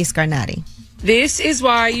Nikki Scarnati. This is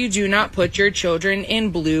why you do not put your children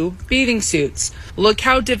in blue bathing suits. Look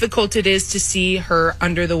how difficult it is to see her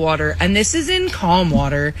under the water. And this is in calm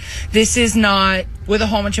water. This is not with a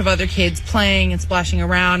whole bunch of other kids playing and splashing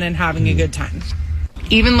around and having a good time.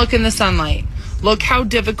 Even look in the sunlight. Look how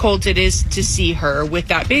difficult it is to see her with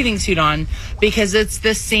that bathing suit on, because it's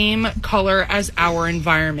the same color as our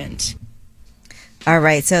environment. All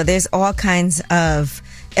right, so there's all kinds of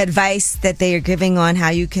advice that they are giving on how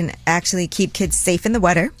you can actually keep kids safe in the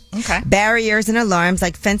water. Okay. Barriers and alarms,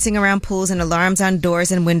 like fencing around pools and alarms on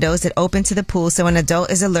doors and windows that open to the pool so an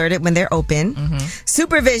adult is alerted when they're open.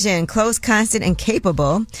 Supervision, close, constant, and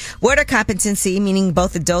capable. Water competency, meaning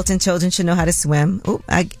both adults and children should know how to swim. Oop,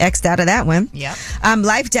 I X'd out of that one. Yep.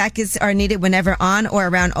 Life jackets are needed whenever on or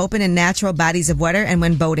around open and natural bodies of water and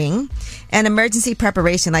when boating. And emergency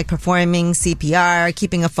preparation, like performing CPR,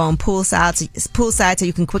 keeping a phone poolside so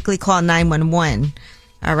you can quickly call 911.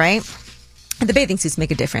 All right? The bathing suits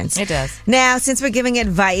make a difference. It does. Now, since we're giving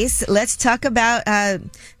advice, let's talk about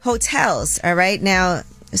hotels. All right. Now,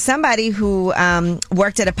 somebody who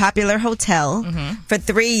worked at a popular hotel for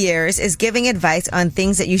 3 years is giving advice on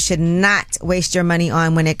things that you should not waste your money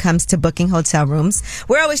on when it comes to booking hotel rooms.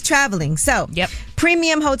 We're always traveling, so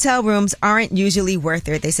premium hotel rooms aren't usually worth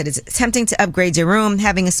it. They said it's tempting to upgrade your room.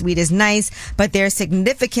 Having a suite is nice, but they're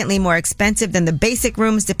significantly more expensive than the basic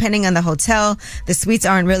rooms depending on the hotel. The suites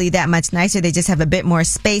aren't really that much nicer. They just have a bit more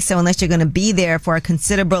space, so unless you're going to be there for a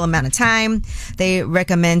considerable amount of time, they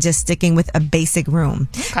recommend just sticking with a basic room.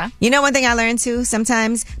 Okay. You know, one thing I learned too,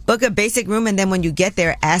 sometimes book a basic room and then when you get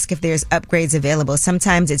there, ask if there's upgrades available.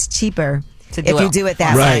 Sometimes it's cheaper if you do it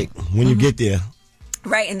that way. Right, when you get there.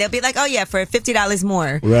 Right, and they'll be like, oh yeah, for $50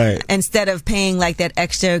 more. Right. Instead of paying like that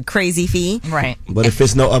extra crazy fee. Right. But if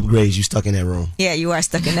it's no upgrades, you stuck in that room. Yeah, you are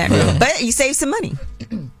stuck in that room. But you save some money.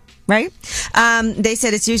 Right? They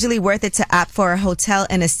said it's usually worth it to opt for a hotel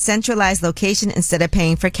in a centralized location instead of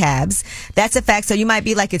paying for cabs. That's a fact. So you might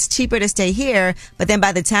be like, it's cheaper to stay here, but then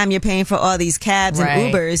by the time you're paying for all these cabs and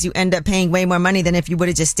Ubers, you end up paying way more money than if you would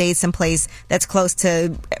have just stayed someplace that's close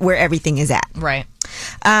to where everything is at. Right.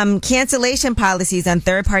 Cancellation policies on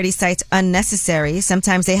third-party sites unnecessary.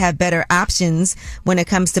 Sometimes they have better options when it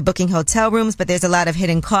comes to booking hotel rooms, but there's a lot of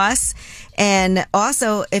hidden costs. And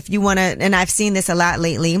also, if you want to, and I've seen this a lot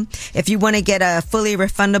lately, if you want to get a fully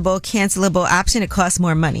refundable, cancelable option, it costs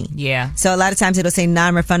more money. Yeah. So a lot of times it'll say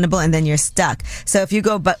non-refundable and then you're stuck. So if you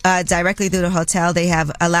go directly through the hotel, they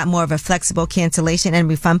have a lot more of a flexible cancellation and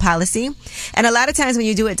refund policy. And a lot of times when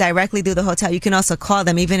you do it directly through the hotel, you can also call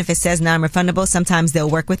them, even if it says non-refundable. Sometimes they'll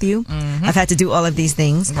work with you. I've had to do all of these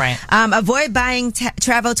things. Right. Avoid buying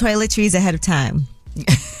travel toiletries ahead of time.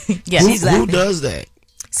 Yeah. Who does that?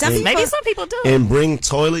 Maybe some people do. And bring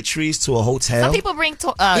toiletries to a hotel? Some people bring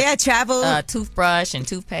travel toothbrush and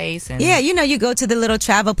toothpaste. And yeah, you know, you go to the little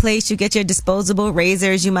travel place, you get your disposable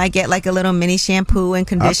razors, you might get like a little mini shampoo and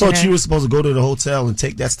conditioner. I thought you were supposed to go to the hotel and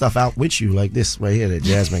take that stuff out with you, like this right here that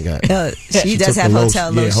Jasmine got. She does have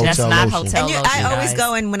hotel lotion. That's not hotel lotion. I always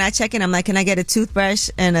go and when I check in, I'm like, can I get a toothbrush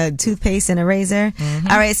and a toothpaste and a razor?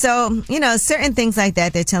 All right, so, you know, certain things like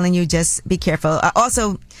that, they're telling you just be careful.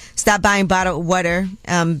 Also, stop buying bottled water.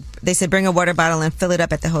 They said bring a water bottle and fill it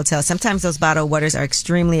up at the hotel. Sometimes those bottled waters are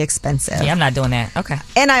extremely expensive. Yeah, I'm not doing that. Okay.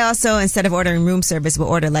 And I also, instead of ordering room service, will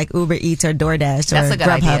order like Uber Eats or DoorDash or That's a good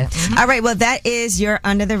Grubhub. idea. All right, well, that is your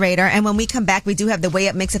Under the Radar. And when we come back, we do have the Way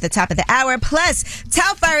Up Mix at the top of the hour. Plus,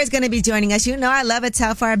 Telfar is going to be joining us. You know I love a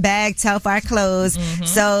Telfar bag, Telfar clothes.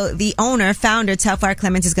 So the founder, Telfar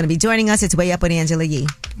Clemens, is going to be joining us. It's Way Up with Angela Yee.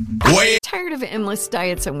 Tired of endless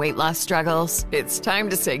diets and weight loss struggles? It's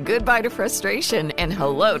time to say goodbye to frustration and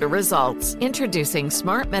hello to results. Introducing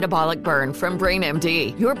Smart Metabolic Burn from Brain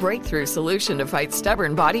MD, your breakthrough solution to fight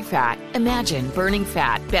stubborn body fat. Imagine burning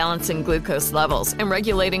fat, balancing glucose levels, and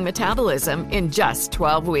regulating metabolism in just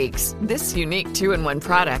 12 weeks. This unique 2-in-1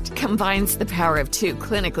 product combines the power of 2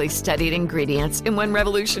 clinically studied ingredients in one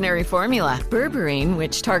revolutionary formula. Berberine,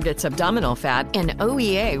 which targets abdominal fat, and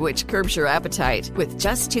OEA, which curbs your appetite. With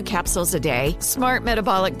just 2 capsules a day, Smart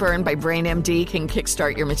Metabolic Burn by Brain MD can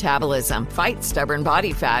kickstart your metabolism, fight stubborn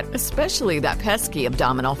body fat, especially that pesky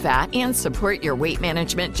abdominal fat, and support your weight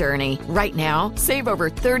management journey. Right now, save over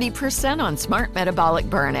 30% on Smart Metabolic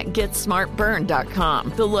Burn at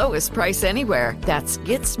GetSmartBurn.com. The lowest price anywhere. That's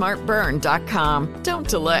GetSmartBurn.com. Don't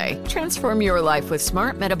delay. Transform your life with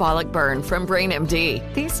Smart Metabolic Burn from Brain MD.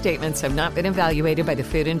 These statements have not been evaluated by the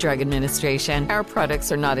Food and Drug Administration. Our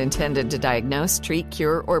products are not intended to diagnose, treat,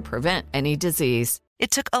 cure, or prevent any disease. It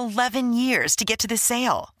took 11 years to get to this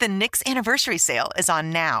sale. The Knix Anniversary Sale is on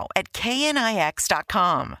now at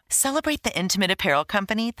knix.com. Celebrate the intimate apparel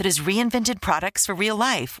company that has reinvented products for real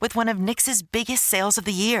life with one of Knix's biggest sales of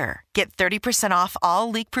the year. Get 30% off all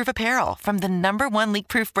leak-proof apparel from the #1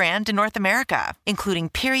 leak-proof brand in North America, including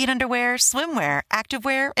period underwear, swimwear,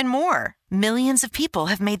 activewear, and more. Millions of people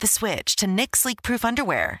have made the switch to Knix leak-proof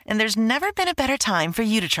underwear, and there's never been a better time for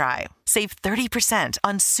you to try. Save 30%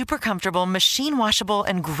 on super comfortable, machine-washable,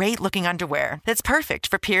 and great-looking underwear that's perfect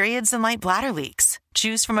for periods and light bladder leaks.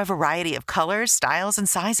 Choose from a variety of colors, styles, and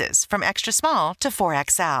sizes, from extra small to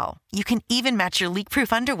 4XL. You can even match your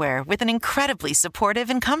leak-proof underwear with an incredibly supportive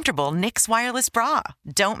and comfortable Knix wireless bra.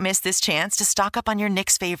 Don't miss this chance to stock up on your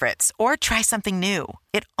Knix favorites or try something new.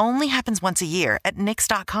 It only happens once a year at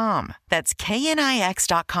Knix.com. That's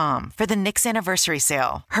knix.com for the Knix Anniversary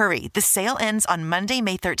Sale. Hurry, the sale ends on Monday,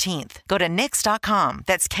 May 13th. Go to Knix.com.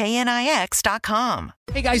 That's knix.com.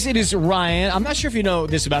 Hey guys, it is Ryan. I'm not sure if you know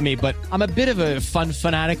this about me, but I'm a bit of a fun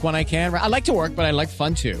fanatic when I can. I like to work, but I like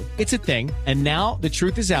fun too. It's a thing. And now the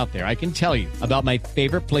truth is out there. I can tell you about my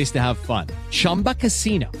favorite place to have fun. Chumba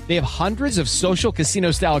Casino. They have hundreds of social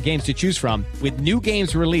casino style games to choose from with new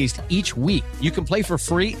games released each week. You can play for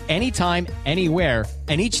free anytime, anywhere,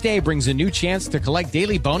 and each day brings a new chance to collect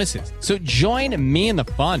daily bonuses. So join me in the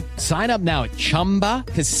fun. Sign up now at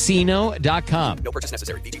ChumbaCasino.com. No purchase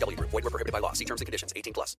necessary. VGW Group. Void where prohibited by law. See terms and conditions.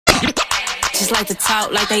 18+. Just like to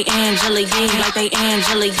talk like they Angela Yee, like they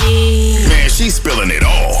Angela Yee. Man, she's spilling it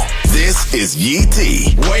all. This is Yee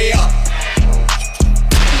T. Way up.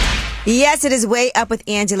 Yes, it is Way Up with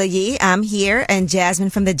Angela Yee. I'm here, and Jasmine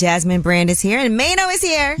from the Jasmine brand is here, and Mano is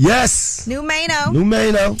here. Yes. New Mano. New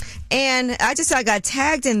Mano. And I got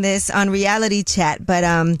tagged in this on Reality Chat, but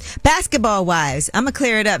Basketball Wives. I'm gonna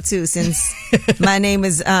clear it up too, since my name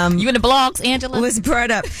is you in the blogs, Angela, was brought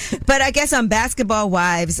up. But I guess on Basketball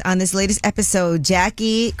Wives, on this latest episode,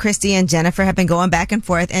 Jackie, Christy, and Jennifer have been going back and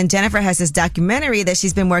forth, and Jennifer has this documentary that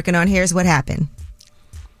she's been working on. Here's what happened.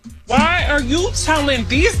 Why are you telling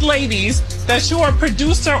these ladies that you're a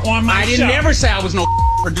producer on my show? I didn't never say I was no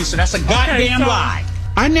producer. That's a goddamn lie.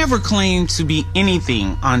 I never claimed to be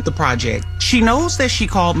anything on the project. She knows that she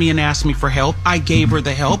called me and asked me for help. I gave her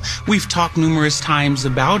the help. We've talked numerous times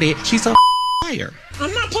about it. She's a liar.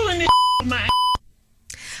 I'm not pulling this on my.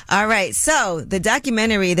 All right, so the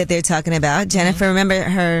documentary that they're talking about, Jennifer,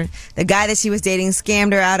 remember the guy that she was dating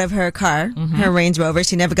scammed her out of her car, her Range Rover.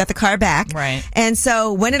 She never got the car back. Right. And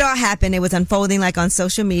so when it all happened, it was unfolding like on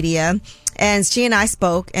social media. And she and I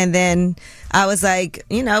spoke, and then I was like,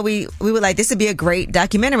 we were like, this would be a great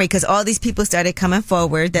documentary, because all these people started coming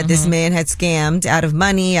forward that this man had scammed out of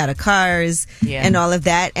money, out of cars, and all of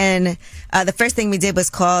that. And the first thing we did was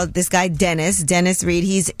call this guy Dennis Reed.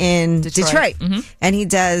 He's in Detroit. And he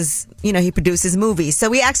does, he produces movies. So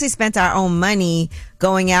we actually spent our own money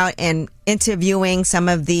going out and interviewing some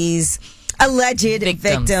of these alleged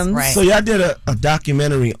victims. Right. So y'all did a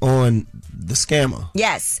documentary on the scammer.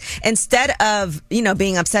 Yes. Instead of,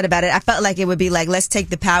 being upset about it, I felt like it would be like, let's take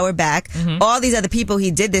the power back. All these other people he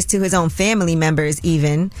did this to, his own family members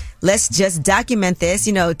even. Let's just document this.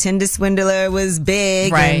 Tinder swindler was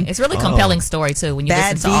big. Right. It's really compelling story too when you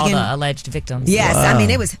listen to all the alleged victims. Yes. Wow. I mean,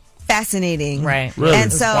 it was fascinating. Right. Really?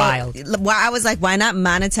 And so wild. I was like, why not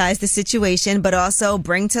monetize the situation, but also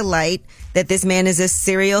bring to light that this man is a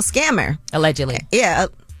serial scammer. Allegedly. Yeah.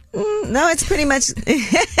 No, it's pretty much.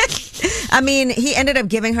 I mean, he ended up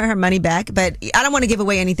giving her money back, but I don't want to give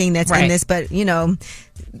away anything that's in this. But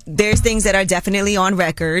there's things that are definitely on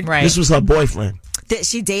record. Right. This was her boyfriend. That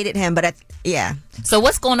she dated him, but yeah. So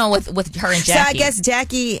what's going on with her and Jackie? So I guess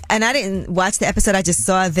Jackie, and I didn't watch the episode, I just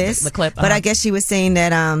saw this. The clip. But I guess she was saying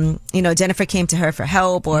that, Jennifer came to her for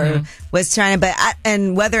help or was trying to,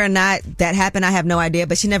 and whether or not that happened, I have no idea,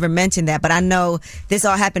 but she never mentioned that. But I know this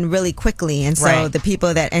all happened really quickly. And so the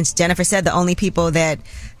people that, and Jennifer said the only people that,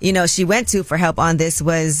 she went to for help on this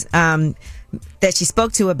was, that she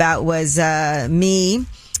spoke to about was, me,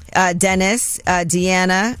 Dennis,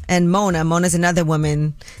 Deanna, and Mona. Mona's another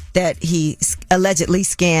woman that he allegedly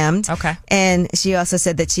scammed. Okay. And she also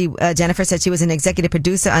said that Jennifer said she was an executive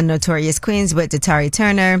producer on Notorious Queens with Datari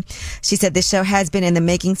Turner. She said this show has been in the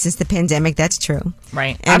making since the pandemic. That's true.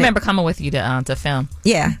 Right. And I remember coming with you to film.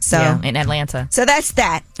 Yeah. So in Atlanta. So that's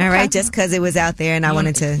that. All right. Just because it was out there and I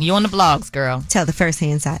wanted to. You on the blogs, girl. Tell the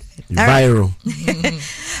firsthand side of it. Viral.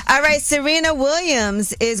 All right. Serena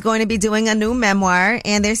Williams is going to be doing a new memoir,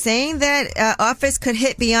 and they're saying that offers could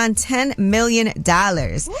hit beyond $10 million.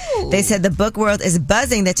 Ooh. They said the book world is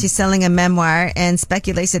buzzing that she's selling a memoir and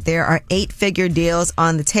speculates that there are 8-figure deals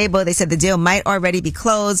on the table. They said the deal might already be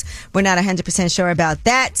closed. We're not 100% sure about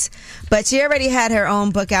that, but she already had her own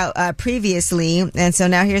book out previously, and so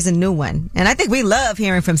now here's a new one. And I think we love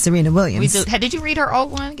hearing from Serena Williams. We do. Did you read her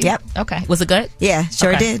old one? Yep. Okay. Was it good? Yeah,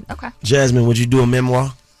 sure did. Okay. Jasmine, would you do a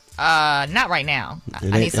memoir? Not right now.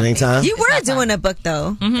 I need some time. You were doing a book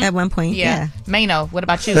though at one point. Yeah. Mano, what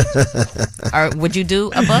about you? Or would you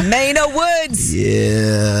do a book? Mano Woods.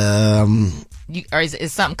 Yeah. Or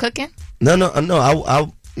is something cooking? No.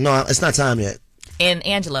 It's not time yet. And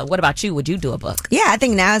Angela, what about you? Would you do a book? Yeah, I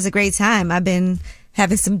think now is a great time. I've been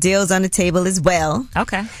having some deals on the table as well.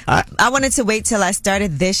 Okay. I wanted to wait till I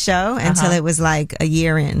started this show until it was like a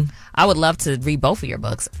year in. I would love to read both of your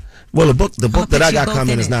books. Well, the book that I got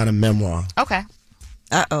coming is not a memoir. Okay.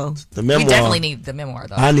 Uh-oh. The memoir. You definitely need the memoir,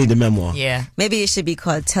 though. I need the memoir. Yeah. Maybe it should be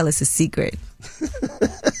called Tell Us a Secret.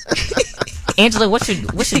 Angela, what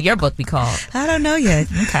should your book be called? I don't know yet.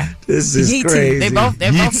 Okay. This is Yeety. crazy. They both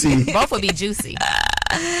would be juicy.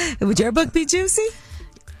 Would your book be juicy?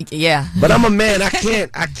 Yeah. But I'm a man. I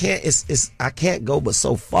can't go but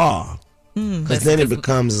so far. Because then it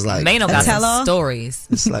becomes like Mano got some stories.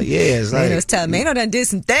 It's like it's like Mano done did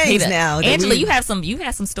some things now. Angela, you had some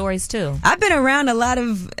stories too. I've been around a lot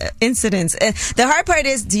of incidents. The hard part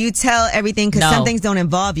is, do you tell everything? Because some things don't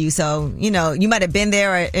involve you. So you might have been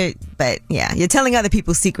there, but yeah, you're telling other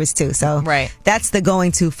people's secrets too. So that's the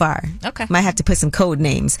going too far. Okay, might have to put some code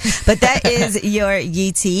names. But that is your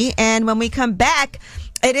Yee Tea. And when we come back,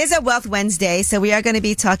 it is a Wealth Wednesday, so we are going to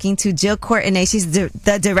be talking to Jill Courtenay. She's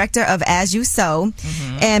the director of As You Sow.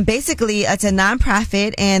 And basically, it's a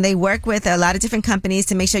nonprofit, and they work with a lot of different companies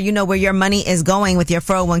to make sure you know where your money is going with your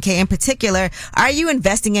 401k. In particular, are you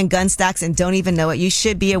investing in gun stocks and don't even know it? You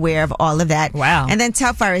should be aware of all of that. Wow. And then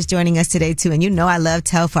Telfar is joining us today, too. And I love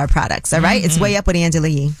Telfar products, all right? It's Way Up with Angela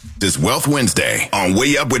Yee. This Wealth Wednesday on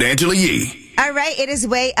Way Up with Angela Yee. All right, it is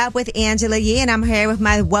Way Up with Angela Yee, and I'm here with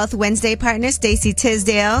my Wealth Wednesday partner, Stacey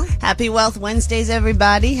Tisdale. Happy Wealth Wednesdays,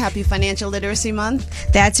 everybody. Happy Financial Literacy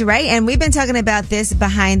Month. That's right, and we've been talking about this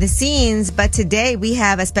behind the scenes, but today we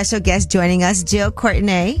have a special guest joining us, Jill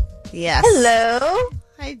Courtenay. Yes. Hello.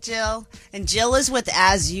 Hi, Jill. And Jill is with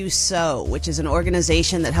As You Sow, which is an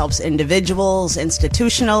organization that helps individuals,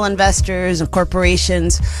 institutional investors, and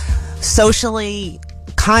corporations socially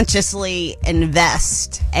consciously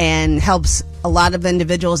invest, and helps a lot of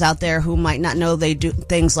individuals out there who might not know they do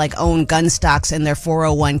things like own gun stocks in their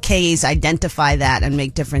 401ks, identify that and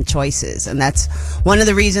make different choices. And that's one of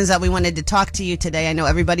the reasons that we wanted to talk to you today. I know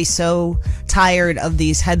everybody's so tired of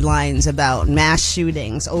these headlines about mass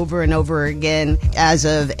shootings over and over again. As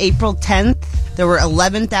of April 10th, there were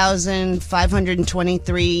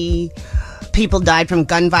 11,523 people died from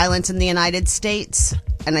gun violence in the United States.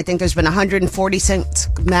 And I think there's been 146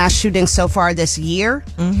 mass shootings so far this year.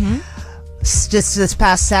 Just this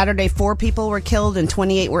past Saturday, 4 people were killed and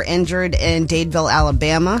 28 were injured in Dadeville,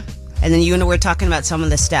 Alabama. And then we're talking about some of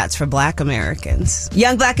the stats for Black Americans.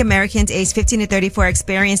 Young Black Americans aged 15 to 34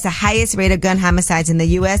 experience the highest rate of gun homicides in the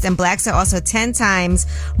U.S., and Blacks are also 10 times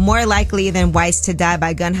more likely than whites to die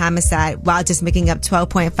by gun homicide, while just making up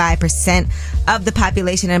 12.5% of the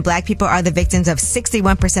population. And Black people are the victims of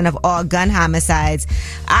 61% of all gun homicides.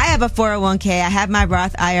 I have a 401k. I have my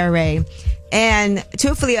Roth IRA. And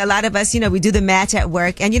truthfully, a lot of us, we do the match at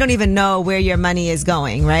work, and you don't even know where your money is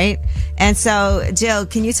going, right? And so, Jill,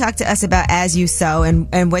 can you talk to us about As You Sow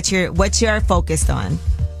and what you're focused on?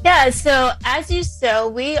 Yeah, so As You Sow,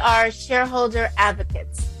 we are shareholder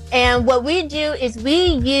advocates. And what we do is we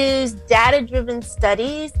use data-driven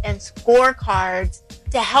studies and scorecards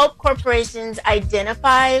to help corporations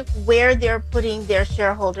identify where they're putting their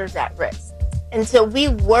shareholders at risk. And so we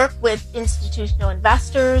work with institutional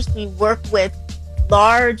investors. We work with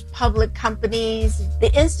large public companies. The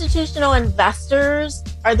institutional investors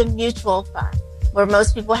are the mutual funds, where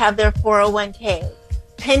most people have their 401k,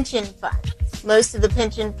 pension funds. Most of the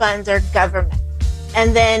pension funds are government.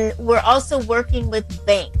 And then we're also working with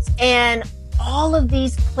banks. And all of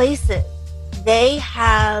these places, they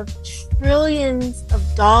have trillions of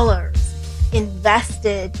dollars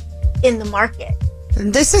invested in the market.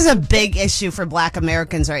 This is a big issue for Black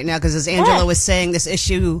Americans right now, because as Angela was saying, this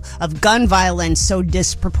issue of gun violence so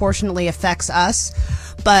disproportionately affects us.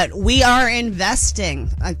 But we are investing.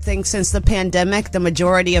 I think since the pandemic, the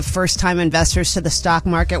majority of first-time investors to the stock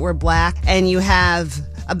market were Black. And you have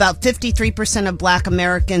about 53% of Black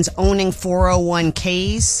Americans owning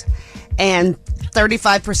 401ks. And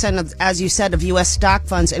 35% of, as you said, of U.S. stock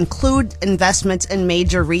funds include investments in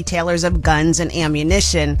major retailers of guns and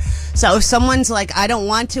ammunition. So if someone's like, I don't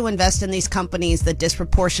want to invest in these companies that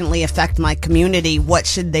disproportionately affect my community, what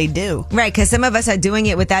should they do? Right, because some of us are doing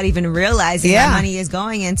it without even realizing that money is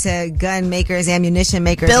going into gun makers, ammunition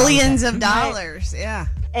makers. Billions of dollars, yeah.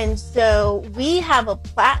 And so we have a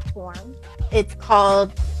platform. It's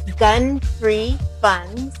called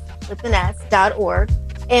gunfreefunds.org.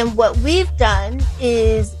 And what we've done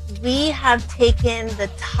is we have taken the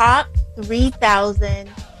top 3,000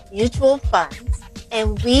 mutual funds,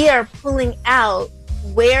 and we are pulling out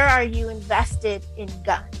where are you invested in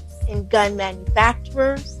guns, in gun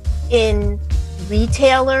manufacturers, in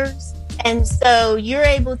retailers. And so you're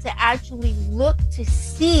able to actually look to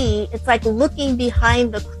see, it's like looking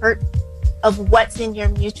behind the curtain of what's in your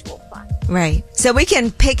mutual fund. Right. So we can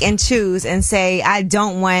pick and choose and say, I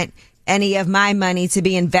don't want any of my money to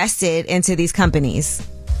be invested into these companies.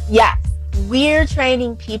 Yes. We're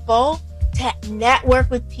training people to network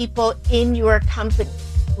with people in your company.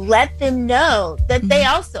 Let them know that they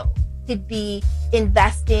also could be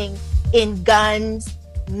investing in guns,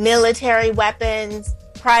 military weapons,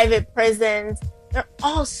 private prisons. There are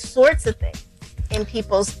all sorts of things in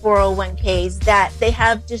people's 401ks that they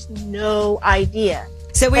have just no idea.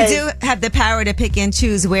 So we do have the power to pick and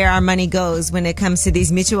choose where our money goes when it comes to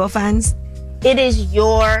these mutual funds? It is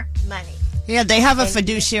your money. Yeah, they have a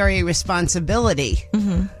fiduciary responsibility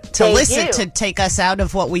to They listen do. to take us out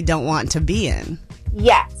of what we don't want to be in.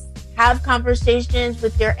 Yes. Have conversations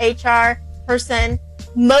with your HR person.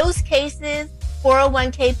 Most cases,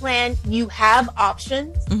 401k plan, you have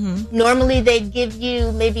options. Normally they give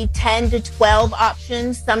you maybe 10 to 12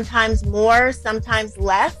 options, sometimes more, sometimes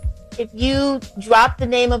less. If you drop the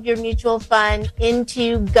name of your mutual fund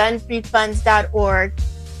into gunfreefunds.org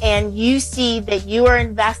and you see that you are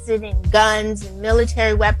invested in guns and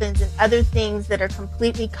military weapons and other things that are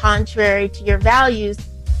completely contrary to your values,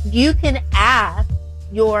 you can ask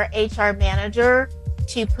your HR manager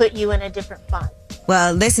to put you in a different fund.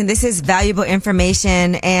 Well, listen, this is valuable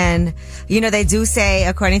information. And, they do say,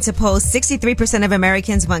 according to polls, 63% of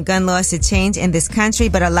Americans want gun laws to change in this country.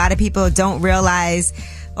 But a lot of people don't realize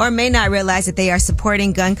or may not realize that they are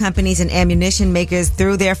supporting gun companies and ammunition makers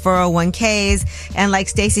through their 401ks. And like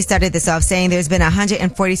Stacey started this off saying, there's been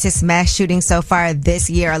 146 mass shootings so far this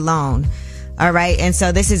year alone. All right. And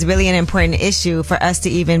so this is really an important issue for us to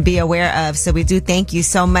even be aware of. So we do thank you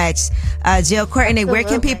so much. Jill Courtenay, where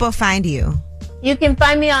can people find you? You can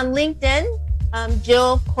find me on LinkedIn,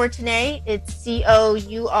 Jill Courtenay. It's Courtenay,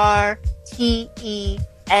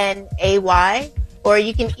 or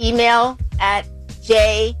you can email at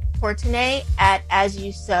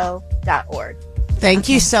jcourtenay@asyousow.org. Thank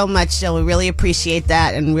you so much, Jill. We really appreciate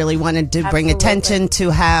that and really wanted to bring attention to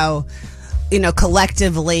how,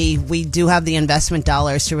 collectively we do have the investment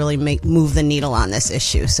dollars to really move the needle on this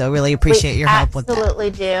issue. So really appreciate your help with that.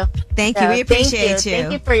 Absolutely do. Thank you. We appreciate you.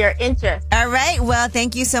 Thank you for your interest. All right. Well,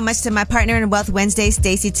 thank you so much to my partner in Wealth Wednesday,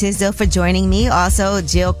 Stacey Tisdale, for joining me. Also,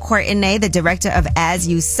 Jill Courtenay, the director of As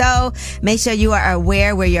You Sow. Make sure you are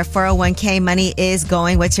aware where your 401k money is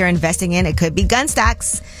going, what you're investing in. It could be gun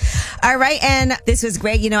stocks. All right. And this was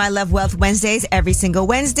great. I love Wealth Wednesdays every single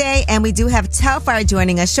Wednesday. And we do have Telfar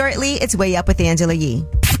joining us shortly. It's Way Up with Angela Yee.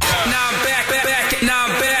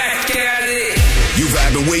 You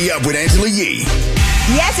vibing Way Up with Angela Yee.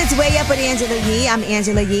 Yes, it's Way Up with Angela Yee. I'm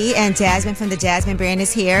Angela Yee, and Jasmine from the Jasmine brand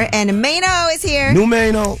is here, and Mano is here. New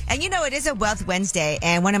Mano. And it is a Wealth Wednesday,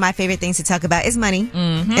 and one of my favorite things to talk about is money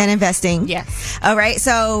and investing. Yes. All right,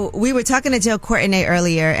 so we were talking to Jill Courtenay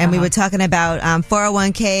earlier, and we were talking about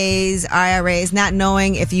 401ks, IRAs, not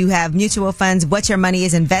knowing if you have mutual funds, what your money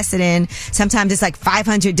is invested in. Sometimes it's like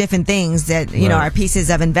 500 different things that, are pieces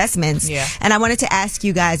of investments. Yeah. And I wanted to ask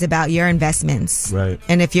you guys about your investments. Right.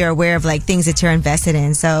 And if you're aware of things that you're invested in.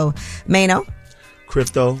 So, Mano?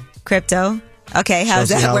 Crypto. Okay, how's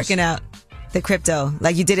Chelsea that House. working out? The crypto.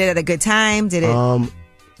 You did it at a good time? Did it?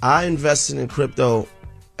 I invested in crypto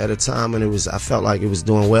at a time when I felt like it was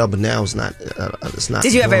doing well, but now it's not.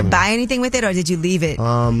 Did you ever doing buy anything with it, or did you leave it?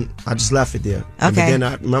 I just left it there. Okay. But then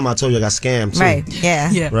remember I told you I got scammed too. Right.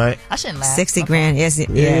 Yeah. Right. I shouldn't laugh. 60 grand. Yes.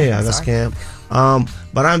 Yeah, I got scammed.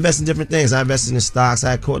 But I invest in different things. I invested in stocks.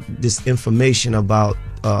 I caught this information about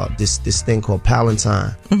this thing called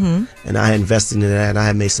Palatine, and I had invested in that, and I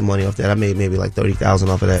had made some money off that. I made maybe like $30,000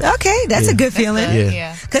 off of that. Okay, that's a good feeling.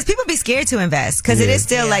 Yeah. Because people be scared to invest because it is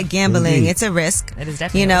still like gambling. Indeed. It's a risk. It is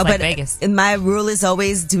definitely it's like but Vegas. My rule is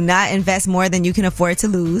always do not invest more than you can afford to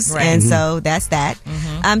lose, Right. and so that's that.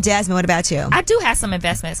 Jasmine, what about you? I do have some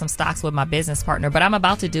investment, some stocks with my business partner, but I'm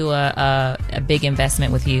about to do a big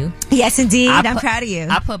investment with you. Yes, indeed. I'm proud of you.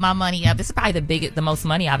 I put my money up. This is probably the most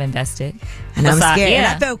money I've invested. And I'm scared.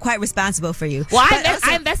 Yeah. And I feel quite responsible for you. Well,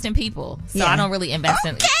 I invest in people, so I don't really invest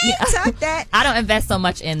in. Talk that. I don't invest so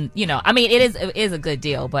much in. It is a good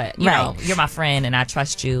deal, but you know, you're my friend, and I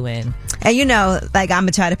trust you, and I'm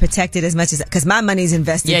gonna try to protect it as much as because my money's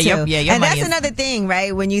invested too. Your and money that's another thing,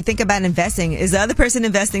 right? When you think about investing, is the other person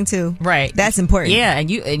investing too? Right. That's important. Yeah,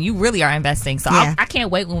 and you really are investing. So I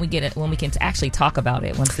can't wait when we get it, when we can actually talk about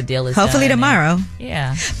it once the deal is hopefully done. tomorrow.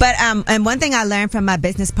 Yeah. But and one thing I learned from my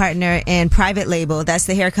business partner in Private Label, that's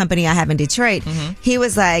the hair company I have in Detroit. He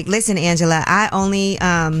was like, "Listen, Angela, I only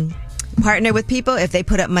partner with people if they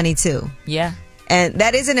put up money too." Yeah. And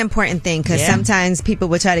that is an important thing because sometimes people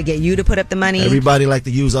will try to get you to put up the money. Everybody like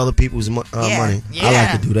to use other people's money. Yeah. I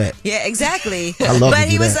like to do that. Yeah, exactly. I love But to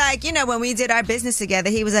do he was that. like, when we did our business together,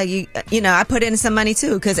 he was like, I put in some money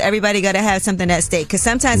too because everybody got to have something at stake. Because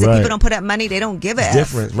sometimes if people don't put up money, they don't give a It's F.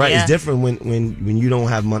 different, right? It's different when you don't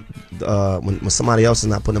have money, when somebody else is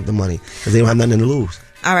not putting up the money because they don't have nothing to lose.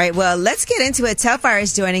 All right, well, let's get into it. Telfar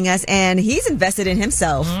is joining us, and he's invested in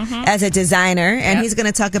himself as a designer, and he's going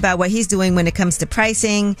to talk about what he's doing when it comes to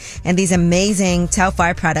pricing and these amazing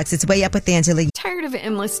Telfar products. It's Way Up with Angela. Tired of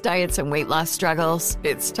endless diets and weight loss struggles?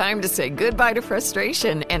 It's time to say goodbye to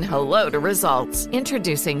frustration and hello to results.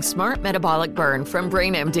 Introducing Smart Metabolic Burn from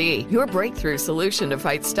BrainMD, your breakthrough solution to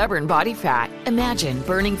fight stubborn body fat. Imagine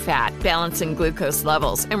burning fat, balancing glucose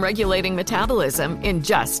levels, and regulating metabolism in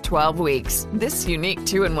just 12 weeks. This unique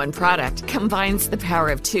 2-in-1 product combines the power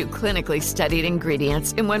of 2 clinically studied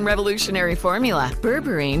ingredients in one revolutionary formula.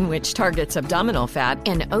 Berberine, which targets abdominal fat,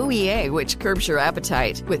 and OEA, which curbs your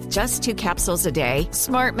appetite. With just 2 capsules a day,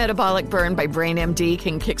 Smart Metabolic Burn by BrainMD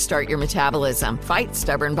can kickstart your metabolism, fight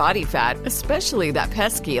stubborn body fat, especially that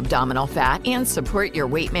pesky abdominal fat, and support your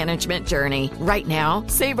weight management journey. Right now,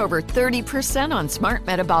 save over 30% on Smart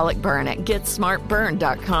Metabolic Burn at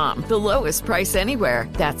GetSmartBurn.com. The lowest price anywhere.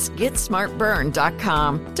 That's GetSmartBurn.com.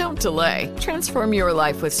 Don't delay. Transform your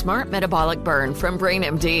life with Smart Metabolic Burn from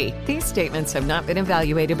BrainMD. These statements have not been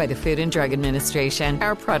evaluated by the Food and Drug Administration.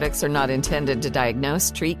 Our products are not intended to diagnose,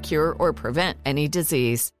 treat, cure, or prevent any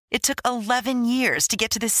disease. It took 11 years to get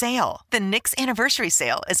to this sale. The Knix Anniversary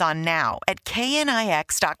Sale is on now at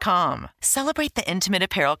knix.com. Celebrate the intimate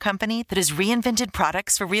apparel company that has reinvented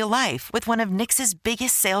products for real life with one of Knix's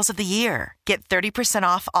biggest sales of the year. Get 30%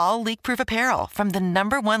 off all leak-proof apparel from the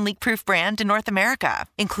 #1 leak-proof brand in North America,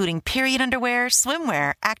 including period underwear,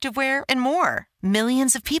 swimwear, activewear, and more.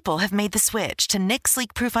 Millions of people have made the switch to Knix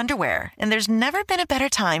leak-proof underwear, and there's never been a better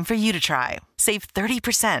time for you to try. Save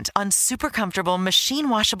 30% on super comfortable,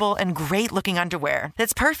 machine-washable, and great-looking underwear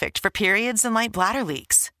that's perfect for periods and light bladder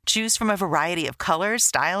leaks. Choose from a variety of colors,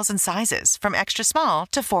 styles, and sizes, from extra small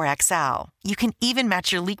to 4XL. You can even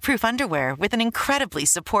match your leak-proof underwear with an incredibly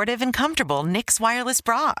supportive and comfortable Knix wireless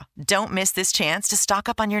bra. Don't miss this chance to stock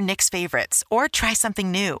up on your Knix favorites or try something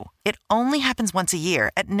new. It only happens once a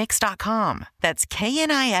year at Knix.com. That's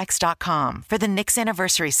knix.com for the Knix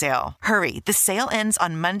Anniversary Sale. Hurry, the sale ends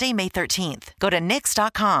on Monday, May 13th. Go to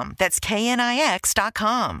Knix.com. That's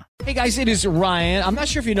knix.com. Hey guys, it is Ryan. I'm not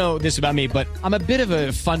sure if you know this about me, but I'm a bit of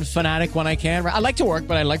a fun fanatic when I can. I like to work,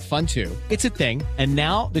 but I like fun too. It's a thing. And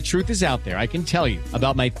now the truth is out there. I can tell you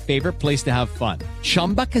about my favorite place to have fun.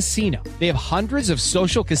 Chumba Casino. They have hundreds of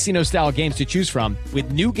social casino style games to choose from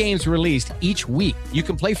with new games released each week. You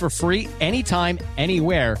can play for free anytime,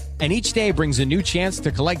 anywhere. And each day brings a new chance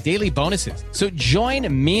to collect daily bonuses. So join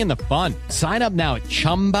me in the fun. Sign up now at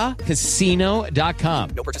ChumbaCasino.com.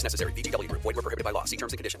 No purchase necessary. VGW Group. Void where prohibited by law. See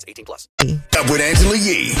terms and conditions. 18+. Up with Angela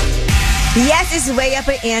Yee. Yes, it's Way Up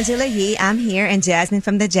with Angela Yee. I'm here, and Jasmine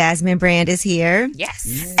from the Jasmine brand is here.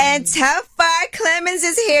 Yes. And Telfar Clemens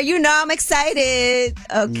is here. You know I'm excited.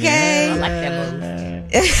 Okay. I like that move.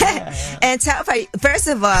 And Telfar, first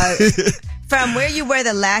of all, from where you were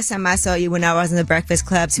the last time I saw you when I was in the Breakfast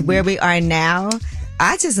Club to where we are now,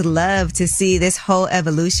 I just love to see this whole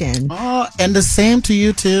evolution. Oh, and the same to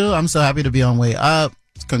you too. I'm so happy to be on Way Up.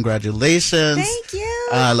 Congratulations. Thank you.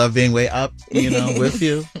 I love being way up, with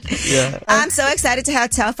you. Yeah. I'm so excited to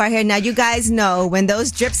have Telfar here. Now, you guys know when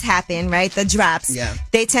those drips happen, right? The drops. Yeah.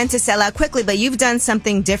 They tend to sell out quickly, but you've done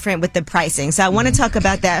something different with the pricing. So I want to talk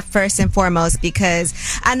about that first and foremost, because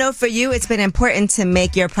I know for you, it's been important to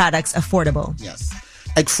make your products affordable. Yes.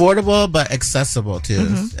 Affordable, but accessible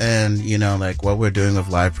too. And, what we're doing with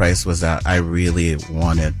Live Price was that I really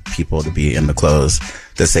wanted people to be in the clothes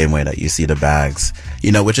the same way that you see the bags,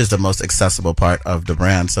 which is the most accessible part of the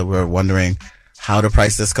brand. So we're wondering how to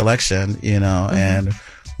price this collection, and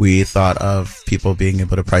we thought of people being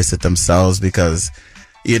able to price it themselves because,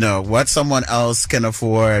 what someone else can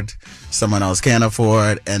afford, someone else can't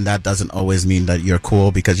afford, and that doesn't always mean that you're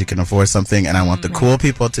cool because you can afford something. And I want the cool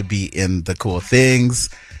people to be in the cool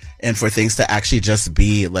things and for things to actually just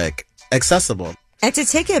be accessible. And to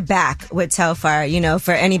take it back with Telfar,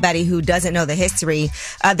 for anybody who doesn't know the history,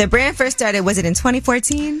 the brand first started, was it in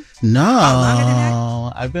 2014? No, longer than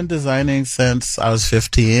that? I've been designing since I was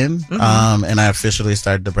 15, and I officially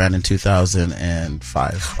started the brand in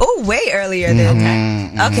 2005. Oh, way earlier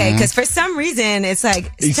than Okay, because for some reason, it's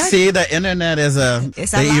like... You see, the internet is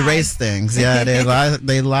they erase things. Yeah, they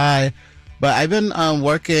lie. But I've been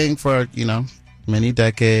working for, many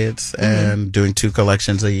decades and doing 2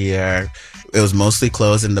 collections a year. It was mostly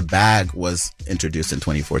clothes, and the bag was introduced in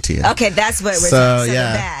 2014. Okay, that's what we're talking about. The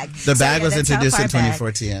bag. The bag was introduced in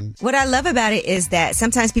 2014. What I love about it is that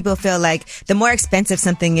sometimes people feel like the more expensive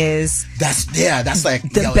something is, that's better. It's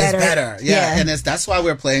better. Yeah. And that's why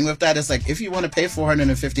we're playing with that. It's like, if you want to pay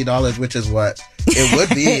 $450, which is what it would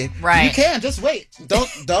be, right. You can just wait. Don't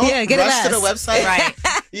rush to the website. Right.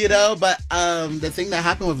 You know, but the thing that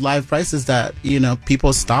happened with live price is that, you know,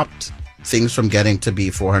 people stopped things from getting to be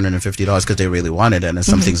 $450 because they really wanted it, and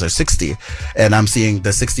some things are $60. And I'm seeing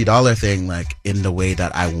the $60 thing like in the way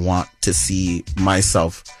that I want to see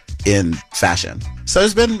myself in fashion. So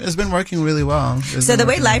it's been working really well. So the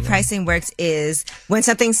way live pricing works is when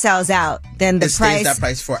something sells out, then the it price stays that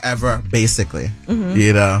price forever, basically.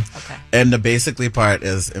 You know, and the basically part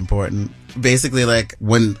is important. Basically, like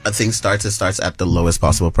when a thing starts, it starts at the lowest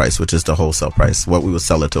possible price, which is the wholesale price, what we would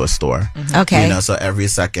sell it to a store. Okay. You know, so every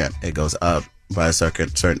second it goes up by a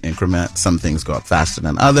certain increment. Some things go up faster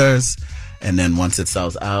than others. And then once it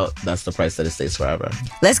sells out, that's the price that it stays forever.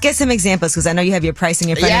 Let's get some examples because I know you have your pricing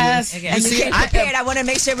in front Yes. of you. And you came prepared. I want to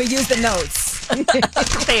make sure we use the notes.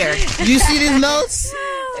 Prepared. You see these notes?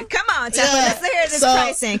 Come on, Telfar. Let's hear this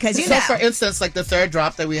pricing because you know. So for instance, like the third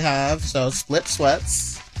drop that we have, so split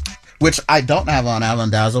sweats, which I don't have on Allen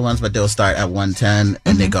Dazzle ones, but they'll start at 110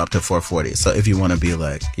 and they go up to 440. So if you want to be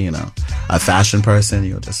like, you know, a fashion person,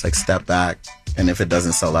 you'll just like step back. And if it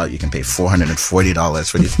doesn't sell out, you can pay $440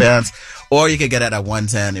 for these pants. Or you could get it at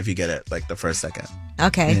 110 if you get it like the first second.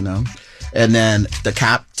 Okay. You know? And then the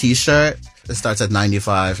cap t-shirt, it starts at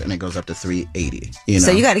 95 and it goes up to 380. You know?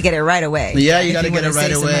 So you got to get it right away. Yeah, you got to get it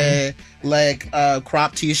right away. Like a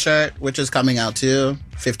crop t-shirt, which is coming out too.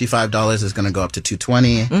 $55 is going to go up to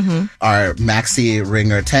 $220. Our maxi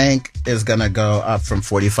ringer tank is going to go up from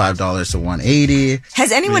 $45 to $180.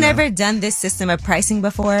 Has anyone ever done this system of pricing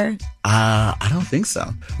before? I don't think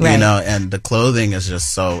so. Right. You know, and the clothing is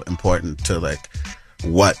just so important to like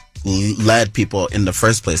what led people in the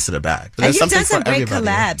first place to the bag. And you've done some great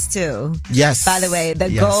collabs too. Yes. By the way, the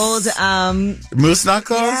gold Moose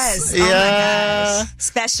Knuckles. Yes. Yeah. Oh my gosh.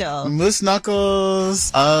 Special. Moose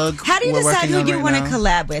Knuckles. How do you decide who you want to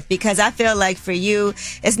collab with? Because I feel like for you,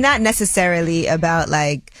 it's not necessarily about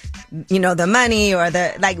like, you know, the money or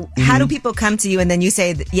the like. How do people come to you and then you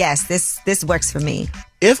say, yes, this works for me?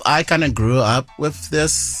 If I kind of grew up with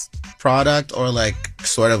this product or like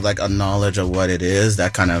sort of like a knowledge of what it is,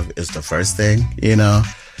 that kind of is the first thing, you know.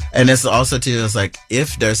 And it's also too, it's like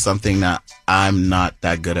if there's something that I'm not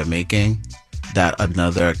that good at making that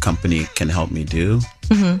another company can help me do,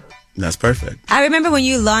 that's perfect. I remember when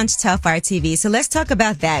you launched Telfar TV, so let's talk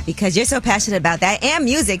about that because you're so passionate about that and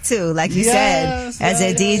music too, like you said, as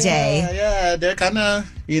a DJ. Yeah, they're kind of,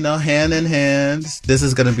 you know, hand in hand. This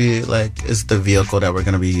is going to be like, it's the vehicle that we're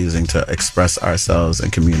going to be using to express ourselves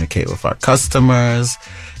and communicate with our customers.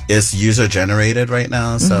 It's user generated right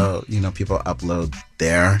now, so, you know, people upload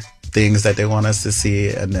their things that they want us to see,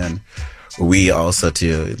 and then we also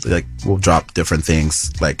too, like, we'll drop different things,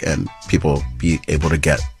 like, and people be able to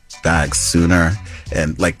get bags sooner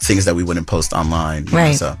and like things that we wouldn't post online. You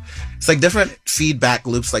know? So it's like different feedback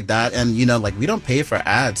loops like that. And, you know, like we don't pay for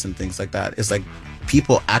ads and things like that. It's like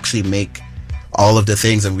people actually make all of the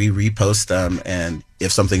things and we repost them. And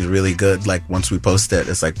if something's really good, like once we post it,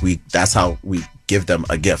 it's like that's how we give them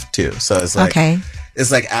a gift too. So it's like,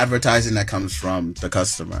 it's like advertising that comes from the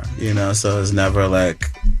customer, you know? So it's never like,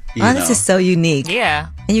 you know. This is so unique. Yeah.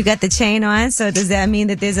 And you got the chain on, so does that mean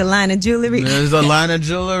that there's a line of jewelry? There's a line of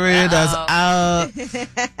jewelry that's out.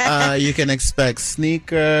 You can expect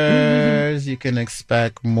sneakers. You can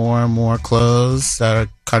expect more and more clothes that are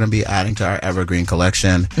going to be adding to our evergreen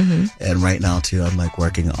collection. And right now, too, I'm like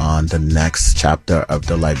working on the next chapter of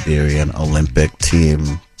the Liberian Olympic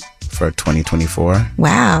team for 2024.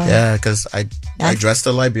 Wow. Yeah, because I dressed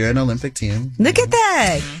the Liberian Olympic team. Look at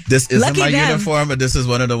that. This isn't Lucky my them. uniform, but this is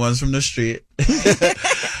one of the ones from the street.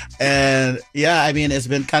 And yeah, I mean, it's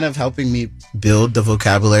been kind of helping me build the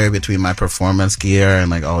vocabulary between my performance gear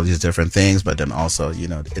and like all these different things. But then also, you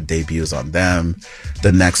know, it debuts on them.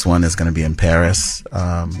 The next one is going to be in Paris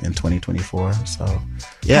in 2024. So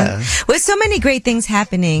yeah. With so many great things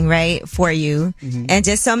happening, right, for you and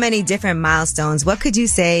just so many different milestones, what could you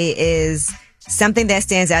say is something that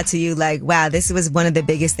stands out to you like, wow, this was one of the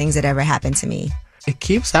biggest things that ever happened to me? It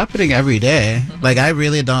keeps happening every day. Like, I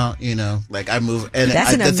really don't, you know, like I move. And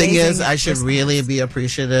the thing is, I should really be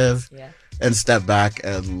appreciative and step back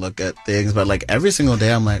and look at things. But like every single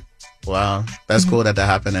day, I'm like, wow, that's cool that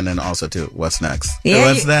happened. And then also too, what's next?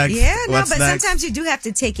 What's next? Yeah, what's but next? sometimes you do have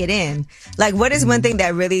to take it in. Like, what is one thing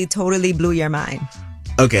that really totally blew your mind?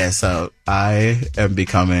 Okay, so I am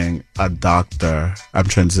becoming a doctor. I'm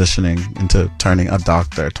transitioning into turning a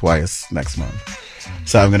doctor twice next month.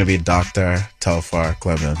 So I'm going to be Dr. Telfar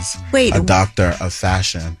Clemens. Wait. A doctor of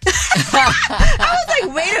fashion. I was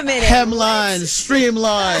like, wait a minute. Hemlines,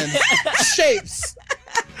 streamlines, shapes.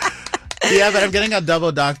 Yeah, but I'm getting a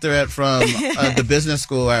double doctorate from the business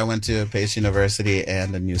school where I went to, Pace University,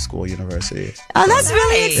 and the New School University. Oh, that's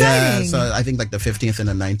really exciting. Yeah, so I think like the 15th and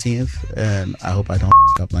the 19th, and I hope I don't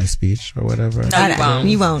up my speech or whatever. No,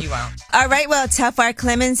 you won't. All right, well, Telfar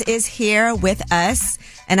Clemens is here with us,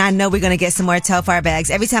 and I know we're going to get some more Telfar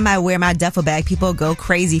bags. Every time I wear my duffel bag, people go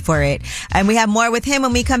crazy for it. And we have more with him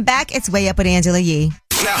when we come back. It's Way Up with Angela Yee.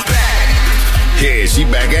 Yeah, she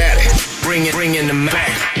back at it. Bring in the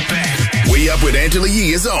back. Way Up with Angela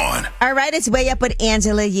Yee is on. All right, it's Way Up with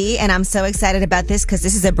Angela Yee, and I'm so excited about this because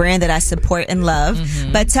this is a brand that I support and love.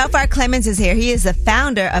 But Telfar Clemens is here. He is the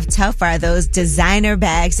founder of Telfar, those designer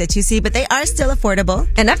bags that you see, but they are still affordable.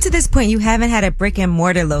 And up to this point, you haven't had a brick and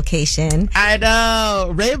mortar location. I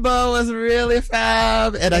know. Rainbow was really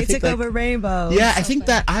fab. And They took over Rainbow. Yeah, I think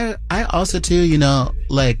that I also too, you know,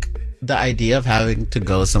 like the idea of having to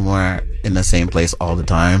go somewhere in the same place all the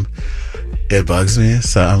time, it bugs me.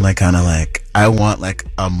 So I'm like kind of like, I want like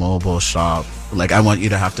a mobile shop. Like I want you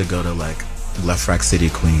to have to go to like Lefrak City,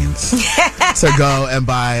 Queens to go and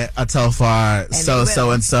buy a Telfar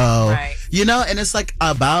so. Right. You know, and it's like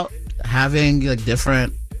about having like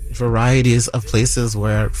different varieties of places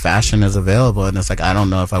where fashion is available, and it's like I don't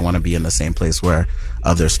know if I want to be in the same place where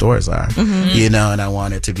other stores are, you know, and I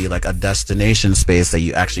want it to be like a destination space that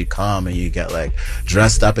you actually come and you get like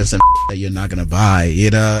dressed up in some that you're not gonna buy, you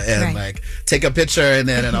know, and like take a picture and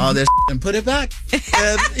then and all this and put it back,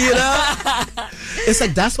 and you know, it's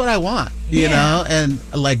like that's what I want, you know, and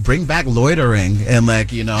like bring back loitering and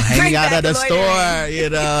like, you know, hanging out at a store, you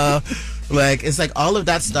know. Like, it's like all of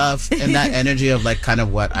that stuff and that energy of like kind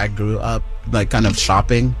of what I grew up, like kind of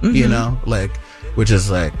shopping, you know, like, which is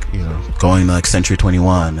like, you know, going to like Century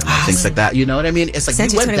 21 and like, things like that. You know what I mean? It's like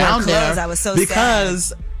Century we went 21 down there closed. I was so because,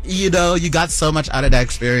 sad. You know, you got so much out of that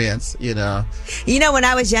experience, you know. You know, when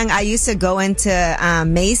I was young, I used to go into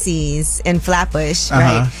Macy's in Flatbush,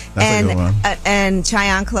 right? That's a good one. And try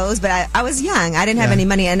on clothes, but I was young. I didn't have any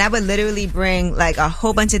money, and I would literally bring like a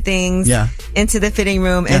whole bunch of things into the fitting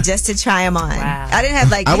room and just to try them on. Wow. I didn't have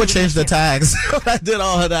like. I would change the tags. When I did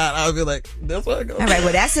all of that, I would be like, "This one goes." All right,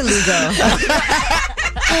 well that's illegal.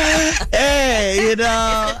 Hey, you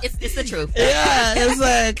know, it's the truth. Yeah, it's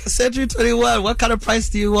like Century 21. What kind of price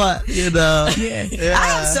do you want? You know, I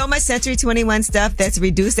have so much Century 21 stuff that's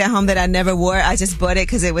reduced at home that I never wore. I just bought it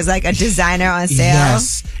because it was like a designer on sale.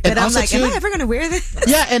 Yes, But and I'm also like, am I ever gonna wear this?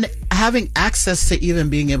 Yeah, and having access to even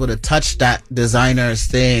being able to touch that designer's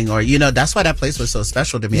thing, or you know, that's why that place was so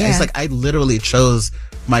special to me. Yeah. It's like I literally chose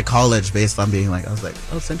my college based on being like, I was like,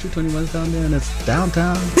 oh, Century 21's down there and it's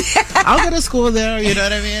downtown. I'll go to school there. You know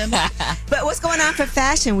what I mean? But what's going on for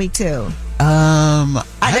Fashion Week too?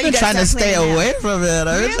 I've been trying to stay away from it.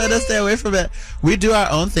 I've been trying to stay away from it. We do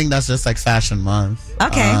our own thing that's just like Fashion Month.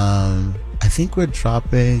 Okay. I think we're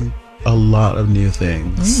dropping a lot of new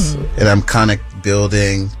things. And I'm kind of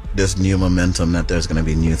building this new momentum that there's going to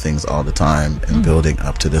be new things all the time and building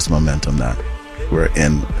up to this momentum that we're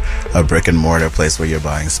in a brick and mortar place where you're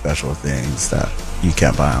buying special things that you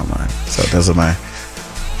can't buy online. So those are my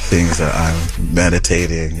things that I'm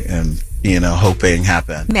meditating and, you know, hoping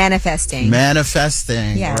happen. Manifesting.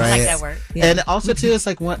 Yeah, right? I like that word. Yeah. And also too, it's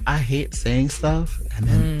like what I hate saying stuff and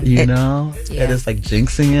then you know, it is like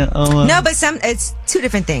jinxing it almost. No, but it's two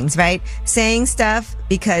different things, right? Saying stuff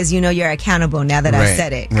because you know you're accountable now that I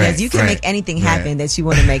said it. Because you can make anything happen that you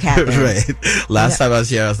want to make happen. Last time I was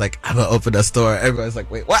here, I was like, I'm gonna open a store. Everybody's like,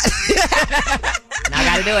 wait, what? Now I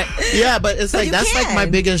gotta do it. Yeah, but it's like that's like my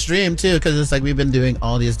biggest dream too, because it's like we've been doing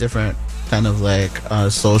all these different kind of like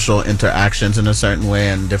social interactions in a certain way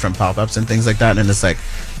and different pop-ups and things like that, and it's like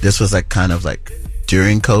this was like kind of like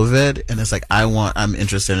during COVID, and it's like I'm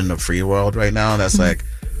interested in the free world right now. That's like,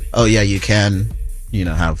 oh yeah, you can, you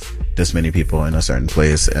know, have this many people in a certain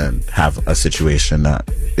place and have a situation that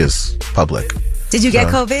is public. Did you get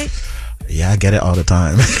COVID? Yeah, I get it all the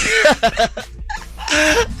time.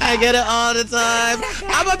 I get it all the time.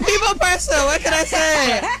 I'm a people person. What can I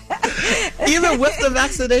say? Even with the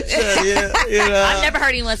vaccination, you know. I've never heard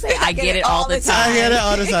anyone say, I get it all the time. I get it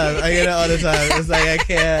all the time. It's like, I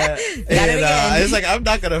can't, you know. It's like, I'm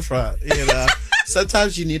not going to front, you know.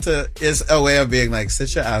 Sometimes you need to, it's a way of being like,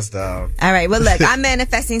 sit your ass down. All right. Well, look, I'm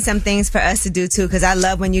manifesting some things for us to do too, because I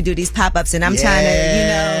love when you do these pop-ups and I'm trying to, you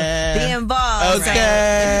know, be involved.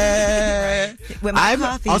 Okay. With my I'm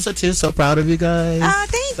coffee. also too so proud of you guys. Oh,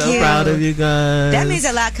 thank you. So proud of you guys. That means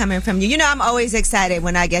a lot coming from you. You know, I'm always excited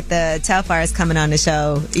when I get the Telfar's coming on the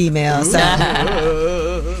show email. So.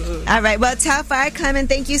 All right. Well, Telfar, Clemens,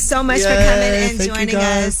 thank you so much for coming and joining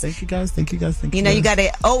us. Thank you guys. You know, you got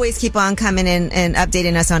to always keep on coming and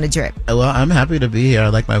updating us on the drip. Well, I'm happy to be here. I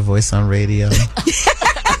like my voice on radio.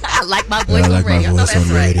 I like my voice on radio. Voice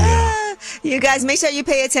on radio. You guys, make sure you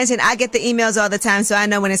pay attention. I get the emails all the time, so I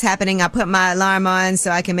know when it's happening. I put my alarm on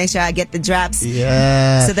so I can make sure I get the drops.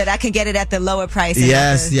 Yeah. So that I can get it at the lower price.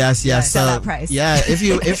 Yes. Sellout price. Yeah,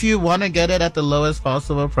 if you want to get it at the lowest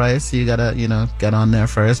possible price, you gotta, get on there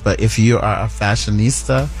first. But if you are a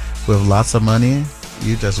fashionista with lots of money,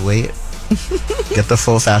 you just wait. Get the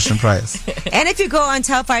full fashion price. And if you go on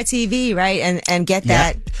Telfar TV, right, and get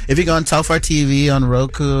that. If you go on Telfar TV, on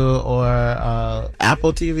Roku, or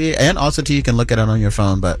Apple TV, and also too, you can look at it on your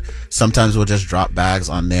phone, but sometimes we'll just drop bags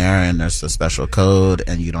on there, and there's a special code,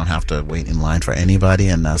 and you don't have to wait in line for anybody,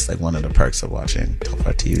 and that's like one of the perks of watching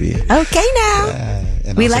Telfar TV. Okay, now. Yeah,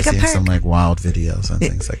 and we also like a seeing perk. some like wild videos and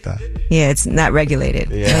things like that. Yeah, it's not regulated.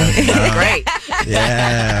 Yeah. Great.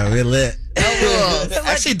 Yeah, we lit.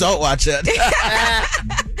 Actually, don't watch it.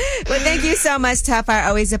 Well, thank you so much, Telfar.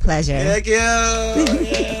 Always a pleasure. Thank you.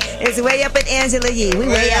 It's Way Up with Angela Yee. We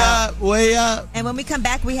way up. Way up. And when we come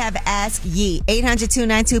back, we have Ask Yee.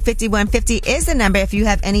 800-292-5150 is the number. If you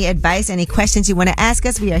have any advice, any questions you want to ask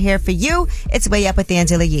us, we are here for you. It's Way Up with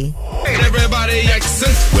Angela Yee. Everybody,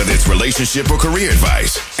 whether it's relationship or career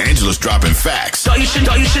advice, Angela's dropping facts. So you should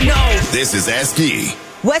know. This is Ask Yee.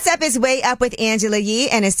 What's up? It's Way Up with Angela Yee,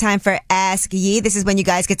 and it's time for Ask Yee. This is when you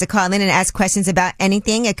guys get to call in and ask questions about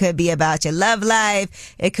anything. It could be about your love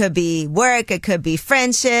life. It could be work. It could be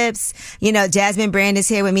friendships. Jasmine Brand is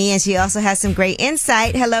here with me, and she also has some great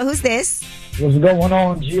insight. Hello, who's this? What's going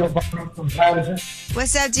on, Giovanni from Patterson?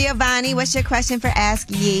 What's up, Giovanni? What's your question for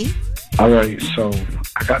Ask Yee? All right, so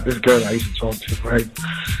I got this girl I used to talk to, right?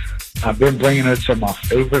 I've been bringing her to my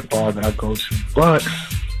favorite bar that I go to, but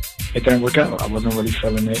it didn't work out. I wasn't really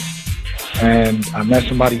feeling it. And I met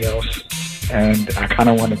somebody else, and I kind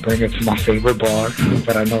of want to bring her to my favorite bar,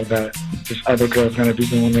 but I know that this other girl's going to be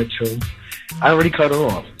doing it too. I already cut her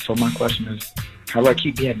off. So my question is, how do I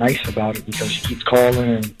keep being nice about it? Because she keeps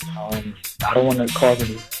calling, and I don't want to cause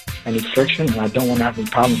any friction, and I don't want to have any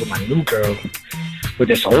problems with my new girl, with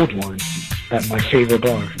this old one at my favorite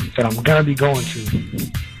bar that I'm going to be going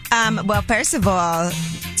to. Well, first of all,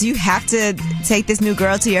 do you have to take this new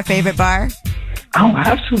girl to your favorite bar? I don't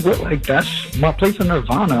have to, but like that's my place in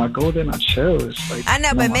Nirvana. I go there and I chill. It's like, I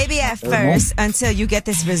know, but maybe at first, until you get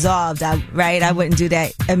this resolved, right? I wouldn't do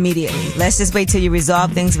that immediately. Let's just wait till you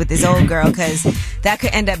resolve things with this old girl, because that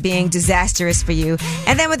could end up being disastrous for you.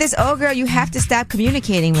 And then with this old girl, you have to stop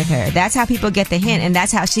communicating with her. That's how people get the hint, and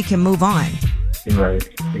that's how she can move on. You're right.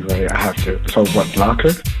 I have to. So what, block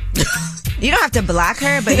her? You don't have to block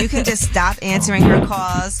her, but you can just stop answering her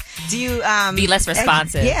calls. Do you be less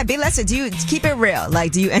responsive? Yeah, be less. Do you keep it real?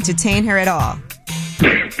 Like, do you entertain her at all?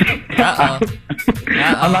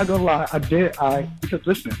 I'm not gonna lie. I did. Because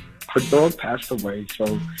listen, her dog passed away,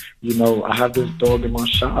 so I have this dog in my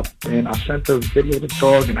shop, and I sent the video of the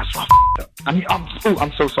dog, and that's why I up. I mean, I'm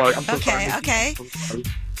so sorry. I'm so sorry. Okay.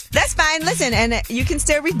 That's fine. Listen, and you can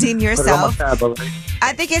still redeem yourself.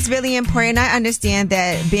 I think it's really important. I understand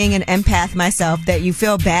that being an empath myself, that you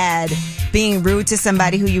feel bad being rude to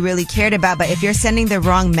somebody who you really cared about. But if you're sending the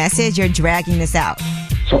wrong message, you're dragging this out.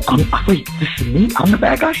 So, wait, this is me? I'm the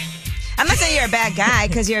bad guy? I'm not saying you're a bad guy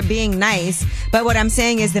because you're being nice, but what I'm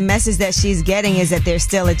saying is the message that she's getting is that there's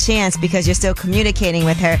still a chance because you're still communicating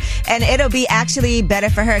with her, and it'll be actually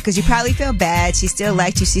better for her because you probably feel bad. She still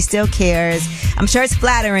likes you. She still cares. I'm sure it's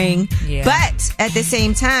flattering, but at the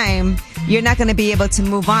same time, you're not going to be able to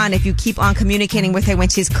move on if you keep on communicating with her when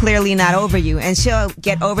she's clearly not over you, and she'll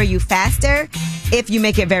get over you faster if you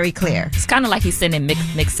make it very clear. It's kind of like he's sending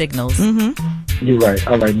mixed signals. Mm-hmm. You're right.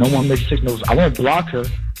 All right, no more mixed signals. I won't block her.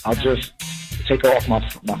 I'll just take her off my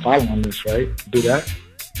following list, right? Do that?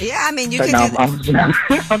 Yeah, I mean, you can do that.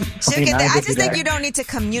 I just think you don't need to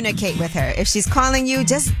communicate with her. If she's calling you,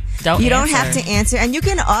 you don't have to answer. And you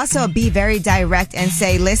can also be very direct and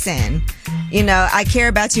say, listen, I care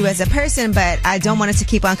about you as a person, but I don't want us to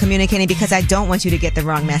keep on communicating because I don't want you to get the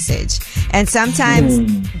wrong message. And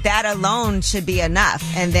sometimes that alone should be enough.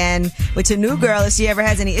 And then with your new girl, if she ever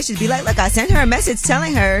has any issues, be like, look, I sent her a message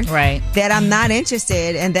telling her that I'm not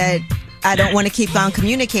interested and that I don't want to keep on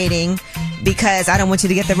communicating because I don't want you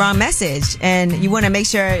to get the wrong message. And you want to make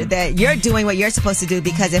sure that you're doing what you're supposed to do,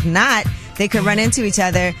 because if not, they could run into each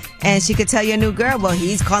other and she could tell your new girl, well,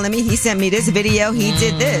 he's calling me, he sent me this video, he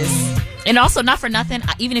did this. And also, not for nothing,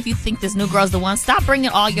 even if you think this new girl's the one, stop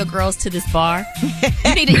bringing all your girls to this bar.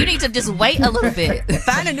 You need to just wait a little bit.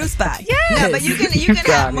 Find a new spot. Yes. No, but you can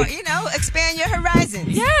have more, expand your horizons.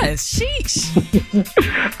 Yes,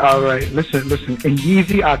 sheesh. All right, listen. In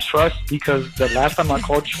Yeezy, I trust, because the last time I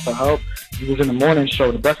called you for help, you was in the morning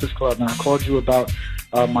show, the Breakfast Club, and I called you about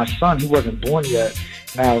my son. He wasn't born yet.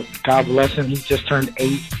 Now, God bless him, he just turned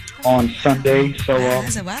 8. on Sunday. So that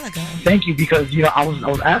was a while ago. Thank you, because I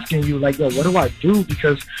was asking you like, yo, what do I do?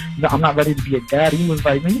 Because I'm not ready to be a dad. He was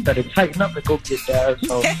like, man, you better tighten up and go be a dad.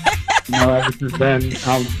 So ever since then,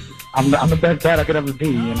 I'm the best dad I could ever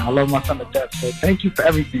be, and I love my son to death. So thank you for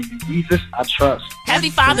everything. In Jesus, I trust. Happy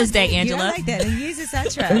Father's Day, Angela. Yeah, I like that. In Jesus, I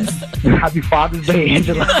trust. Happy Father's Day,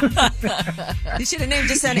 Angela. You should have named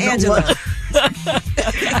your son Angela.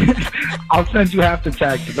 I'll send you half the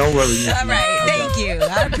text. Don't worry. All right. Thank you.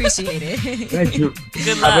 I appreciate it. Thank you.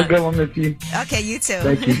 Good luck. Have a good one, Missy. Okay, you too.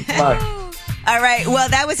 Thank you. Bye. All right. Well,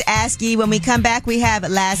 that was Ask Ye. When we come back, we have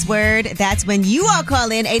Last Word. That's when you all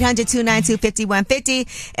call in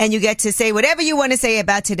 800-292-5150, and you get to say whatever you want to say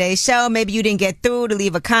about today's show. Maybe you didn't get through to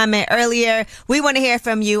leave a comment earlier. We want to hear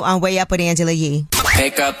from you on Way Up with Angela Yee.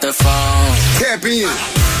 Pick up the phone. Tap in.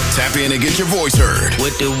 Tap in and get your voice heard.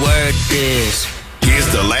 What the word is.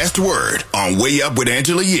 Here's the Last Word on Way Up with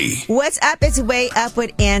Angela Yee. What's up? It's Way Up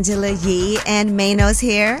with Angela Yee, and Mano's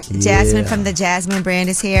here. Jasmine from the Jasmine brand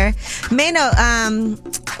is here. Mano,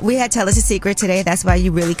 we had Tell Us a Secret today. That's why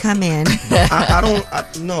you really come in.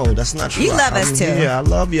 No, that's not true. You love us too. Yeah, I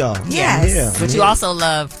love y'all. Yes. But you also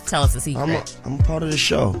love Tell Us a Secret. I'm a part of the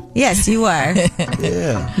show. Yes, you are.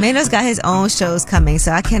 Yeah. Mano's got his own shows coming,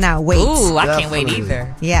 so I cannot wait. Ooh, I can't wait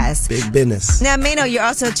either. Yes. Big business. Now, Mano, you're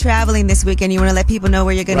also traveling this weekend. You want to let people know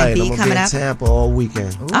where you're going to be I'm coming be in up? Tampa all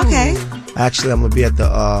weekend. Okay. Actually, I'm going to be at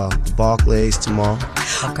the Barclays tomorrow.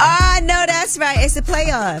 Oh, no, that's right. It's the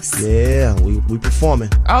playoffs. Yeah, we performing.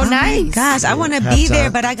 Oh, nice. My gosh, I want to be Halftime.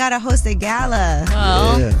 there, but I got to host a gala.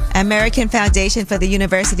 Oh. Yeah. American Foundation for the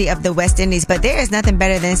University of the West Indies. But there is nothing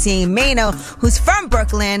better than seeing Mano, who's from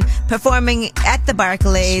Brooklyn, performing at the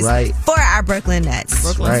Barclays for our Brooklyn Nets.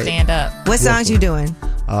 Brooklyn stand up. What songs you doing?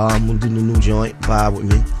 I'm going to do the new joint, Vibe With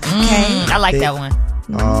Me. Okay. I like that one.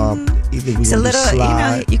 Either we It's a gonna little,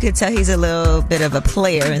 slide. you could tell he's a little bit of a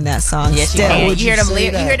player in that song. Yes, you still. can. would You hear you them, say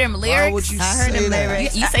you that? hear them Why lyrics? would you I heard say them that?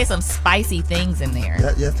 lyrics. You say some spicy things in there.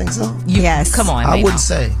 Yeah, I think so. Yes. Come on, I Mano. wouldn't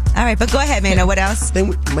say. All right, but go ahead, Mano. What else?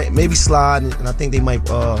 Then maybe slide, and I think they might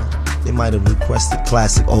have requested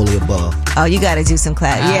classic Only Above. Oh, you got to do some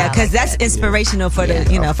class. Yeah, because that's inspirational for the,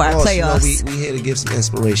 for our playoffs. We here to give some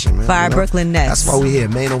inspiration, man. For our Brooklyn Nets. That's why we here.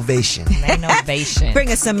 Main ovation. Manovation.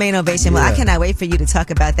 Bring us some main ovation. Well, I cannot wait for you to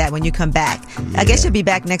talk about that when you come back. I guess you'll be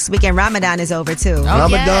back next week, and Ramadan is over too.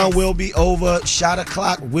 Ramadan will be over. Shot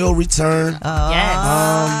o'clock will return.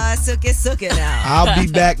 Suki now. I'll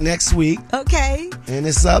be back next week. Okay. And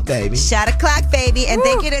it's up, baby. Shot o'clock, baby. And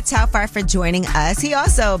thank you to Telfar for joining us. He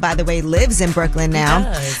also, by the way, lives in Brooklyn now.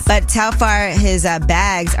 But Telfar, his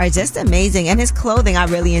bags are just amazing. And his clothing, I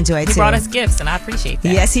really enjoy too. He brought us gifts, and I appreciate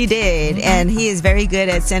that. Yes, he did. And he is very good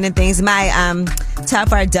at sending things. My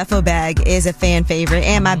Telfar duffel bag is a fan favorite,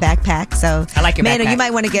 and my backpack. So I like your Mano, backpack. you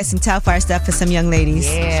might want to get some Telfar stuff for some young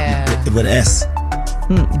ladies. Yeah. With S.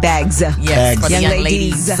 Bags. Yes, Bags. for the young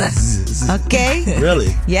ladies. Okay.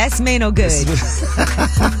 Really? Yes, Mano, good.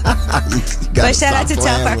 But shout out to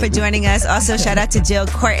Telfar for joining us. Also, shout out to Jill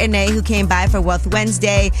Courtenay, who came by for Wealth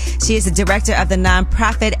Wednesday. She is the director of the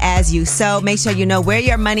nonprofit As You Sow. Make sure you know where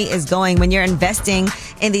your money is going. When you're investing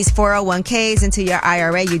in these 401ks into your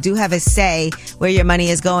IRA, you do have a say where your money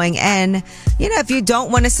is going. And, if you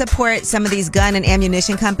don't want to support some of these gun and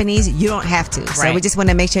ammunition companies, you don't have to. So we just want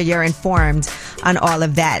to make sure you're informed on all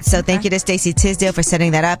of that. So thank you to Stacey Tisdale for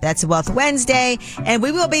setting that up. That's Wealth Wednesday. And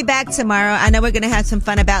we will be back tomorrow. I know we're going to have some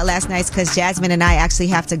fun about last night's because Jasmine and I actually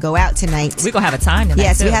have to go out tonight. We're going to have a time tonight.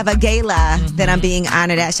 Yes, too. we have a gala that I'm being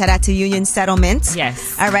honored at. Shout out to Union Settlement.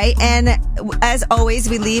 Yes. All right. And as always,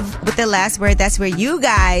 we leave with the last word. That's where you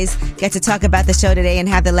guys get to talk about the show today and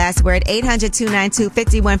have the last word.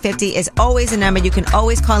 800-292-5150 is always a number. You can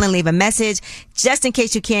always call and leave a message just in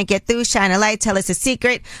case you can't get through. Shine a light. Tell us a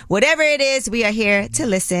secret. Whatever it is, we are here to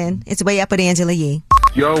listen. It's Way Up with Angela Yee.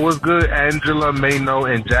 Yo, what's good? Angela, Mano,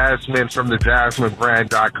 and Jasmine from the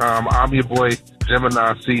JasmineBrand.com. I'm your boy,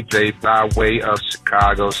 Gemini CJ, by way of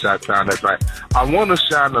Chicago, Chi-Town. That's right. I want to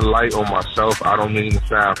shine a light on myself. I don't mean to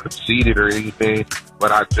sound conceited or anything,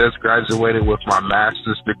 but I just graduated with my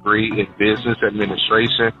master's degree in business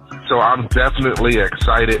administration. So I'm definitely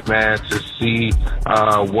excited, man, to see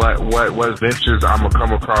what ventures I'm going to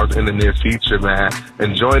come across in the near future, man.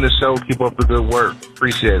 Enjoying the show. Keep up the good work.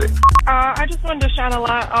 Appreciate it. I just wanted to shine a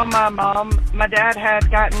light on my mom. My dad had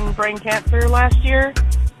gotten brain cancer last year,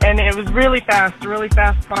 and it was a really fast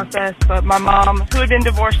process. But my mom, who had been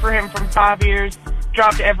divorced for him for 5 years,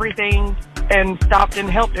 dropped everything and stopped and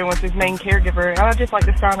helped him with his main caregiver. And I'd just like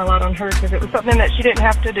to shine a light on her because it was something that she didn't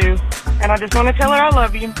have to do. And I just want to tell her I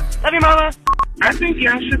love you. Love you, Mama. I think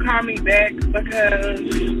y'all should call me back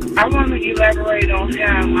because I want to elaborate on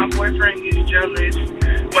how my boyfriend is jealous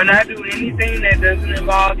when I do anything that doesn't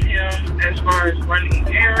involve him, as far as running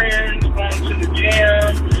errands, going to the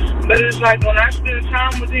gym, but it's like when I spend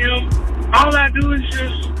time with him, all I do is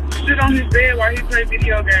just sit on his bed while he plays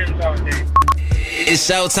video games all day. It's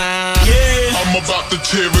showtime. Yeah, I'm about to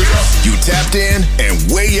tear it up. You tapped in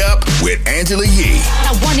and way up with Angela Yee.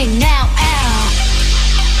 I want it now, Al.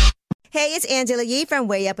 Hey, it's Angela Yee from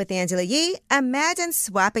Way Up with Angela Yee. Imagine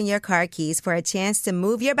swapping your car keys for a chance to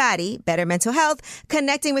move your body, better mental health,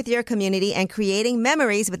 connecting with your community, and creating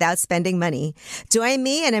memories without spending money. Join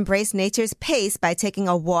me and embrace nature's pace by taking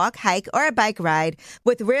a walk, hike, or a bike ride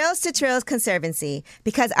with Rails to Trails Conservancy,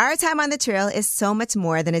 because our time on the trail is so much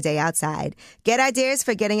more than a day outside. Get ideas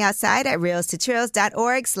for getting outside at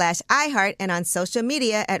railstotrails.org/iHeart and on social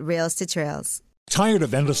media at Rails to Trails. Tired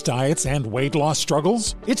of endless diets and weight loss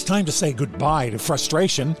struggles? It's time to say goodbye to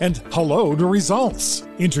frustration and hello to results.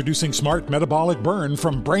 Introducing Smart Metabolic Burn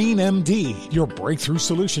from Brain MD, your breakthrough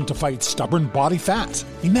solution to fight stubborn body fat.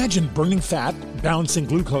 Imagine burning fat, balancing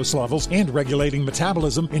glucose levels, and regulating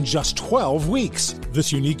metabolism in just 12 weeks.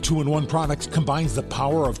 This unique 2-in-1 product combines the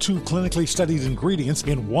power of 2 clinically studied ingredients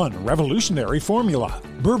in one revolutionary formula.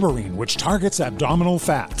 Berberine, which targets abdominal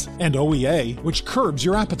fat, and OEA, which curbs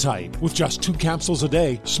your appetite. With just 2 capsules a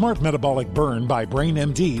day, Smart Metabolic Burn by Brain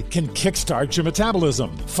MD can kickstart your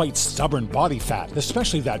metabolism, fight stubborn body fat,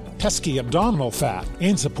 especially that pesky abdominal fat,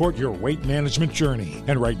 and support your weight management journey.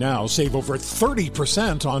 And right now, save over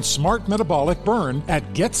 30% on Smart Metabolic Burn at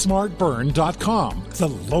GetSmartBurn.com. The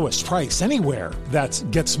lowest price anywhere. That's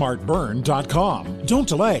GetSmartBurn.com. Don't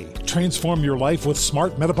delay. Transform your life with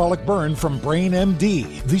Smart Metabolic Burn from Brain MD.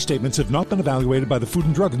 These statements have not been evaluated by the Food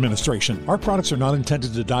and Drug Administration. Our products are not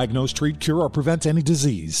intended to diagnose, treat, cure, or prevent any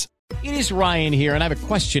disease. It is Ryan here, and I have a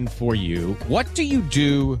question for you. What do you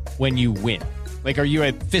do when you win? Like, are you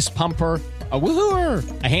a fist pumper, a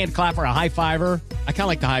woohooer, a hand clapper, a high fiver? I kind of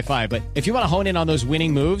like the high five, but if you want to hone in on those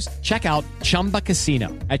winning moves, check out Chumba Casino.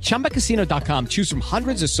 At ChumbaCasino.com, choose from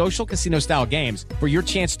hundreds of social casino-style games for your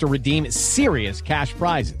chance to redeem serious cash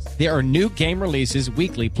prizes. There are new game releases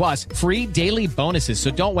weekly, plus free daily bonuses. So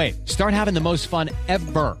don't wait. Start having the most fun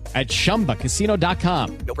ever at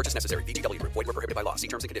ChumbaCasino.com. No purchase necessary. VGW Group. Void where prohibited by law. See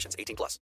terms and conditions. 18+.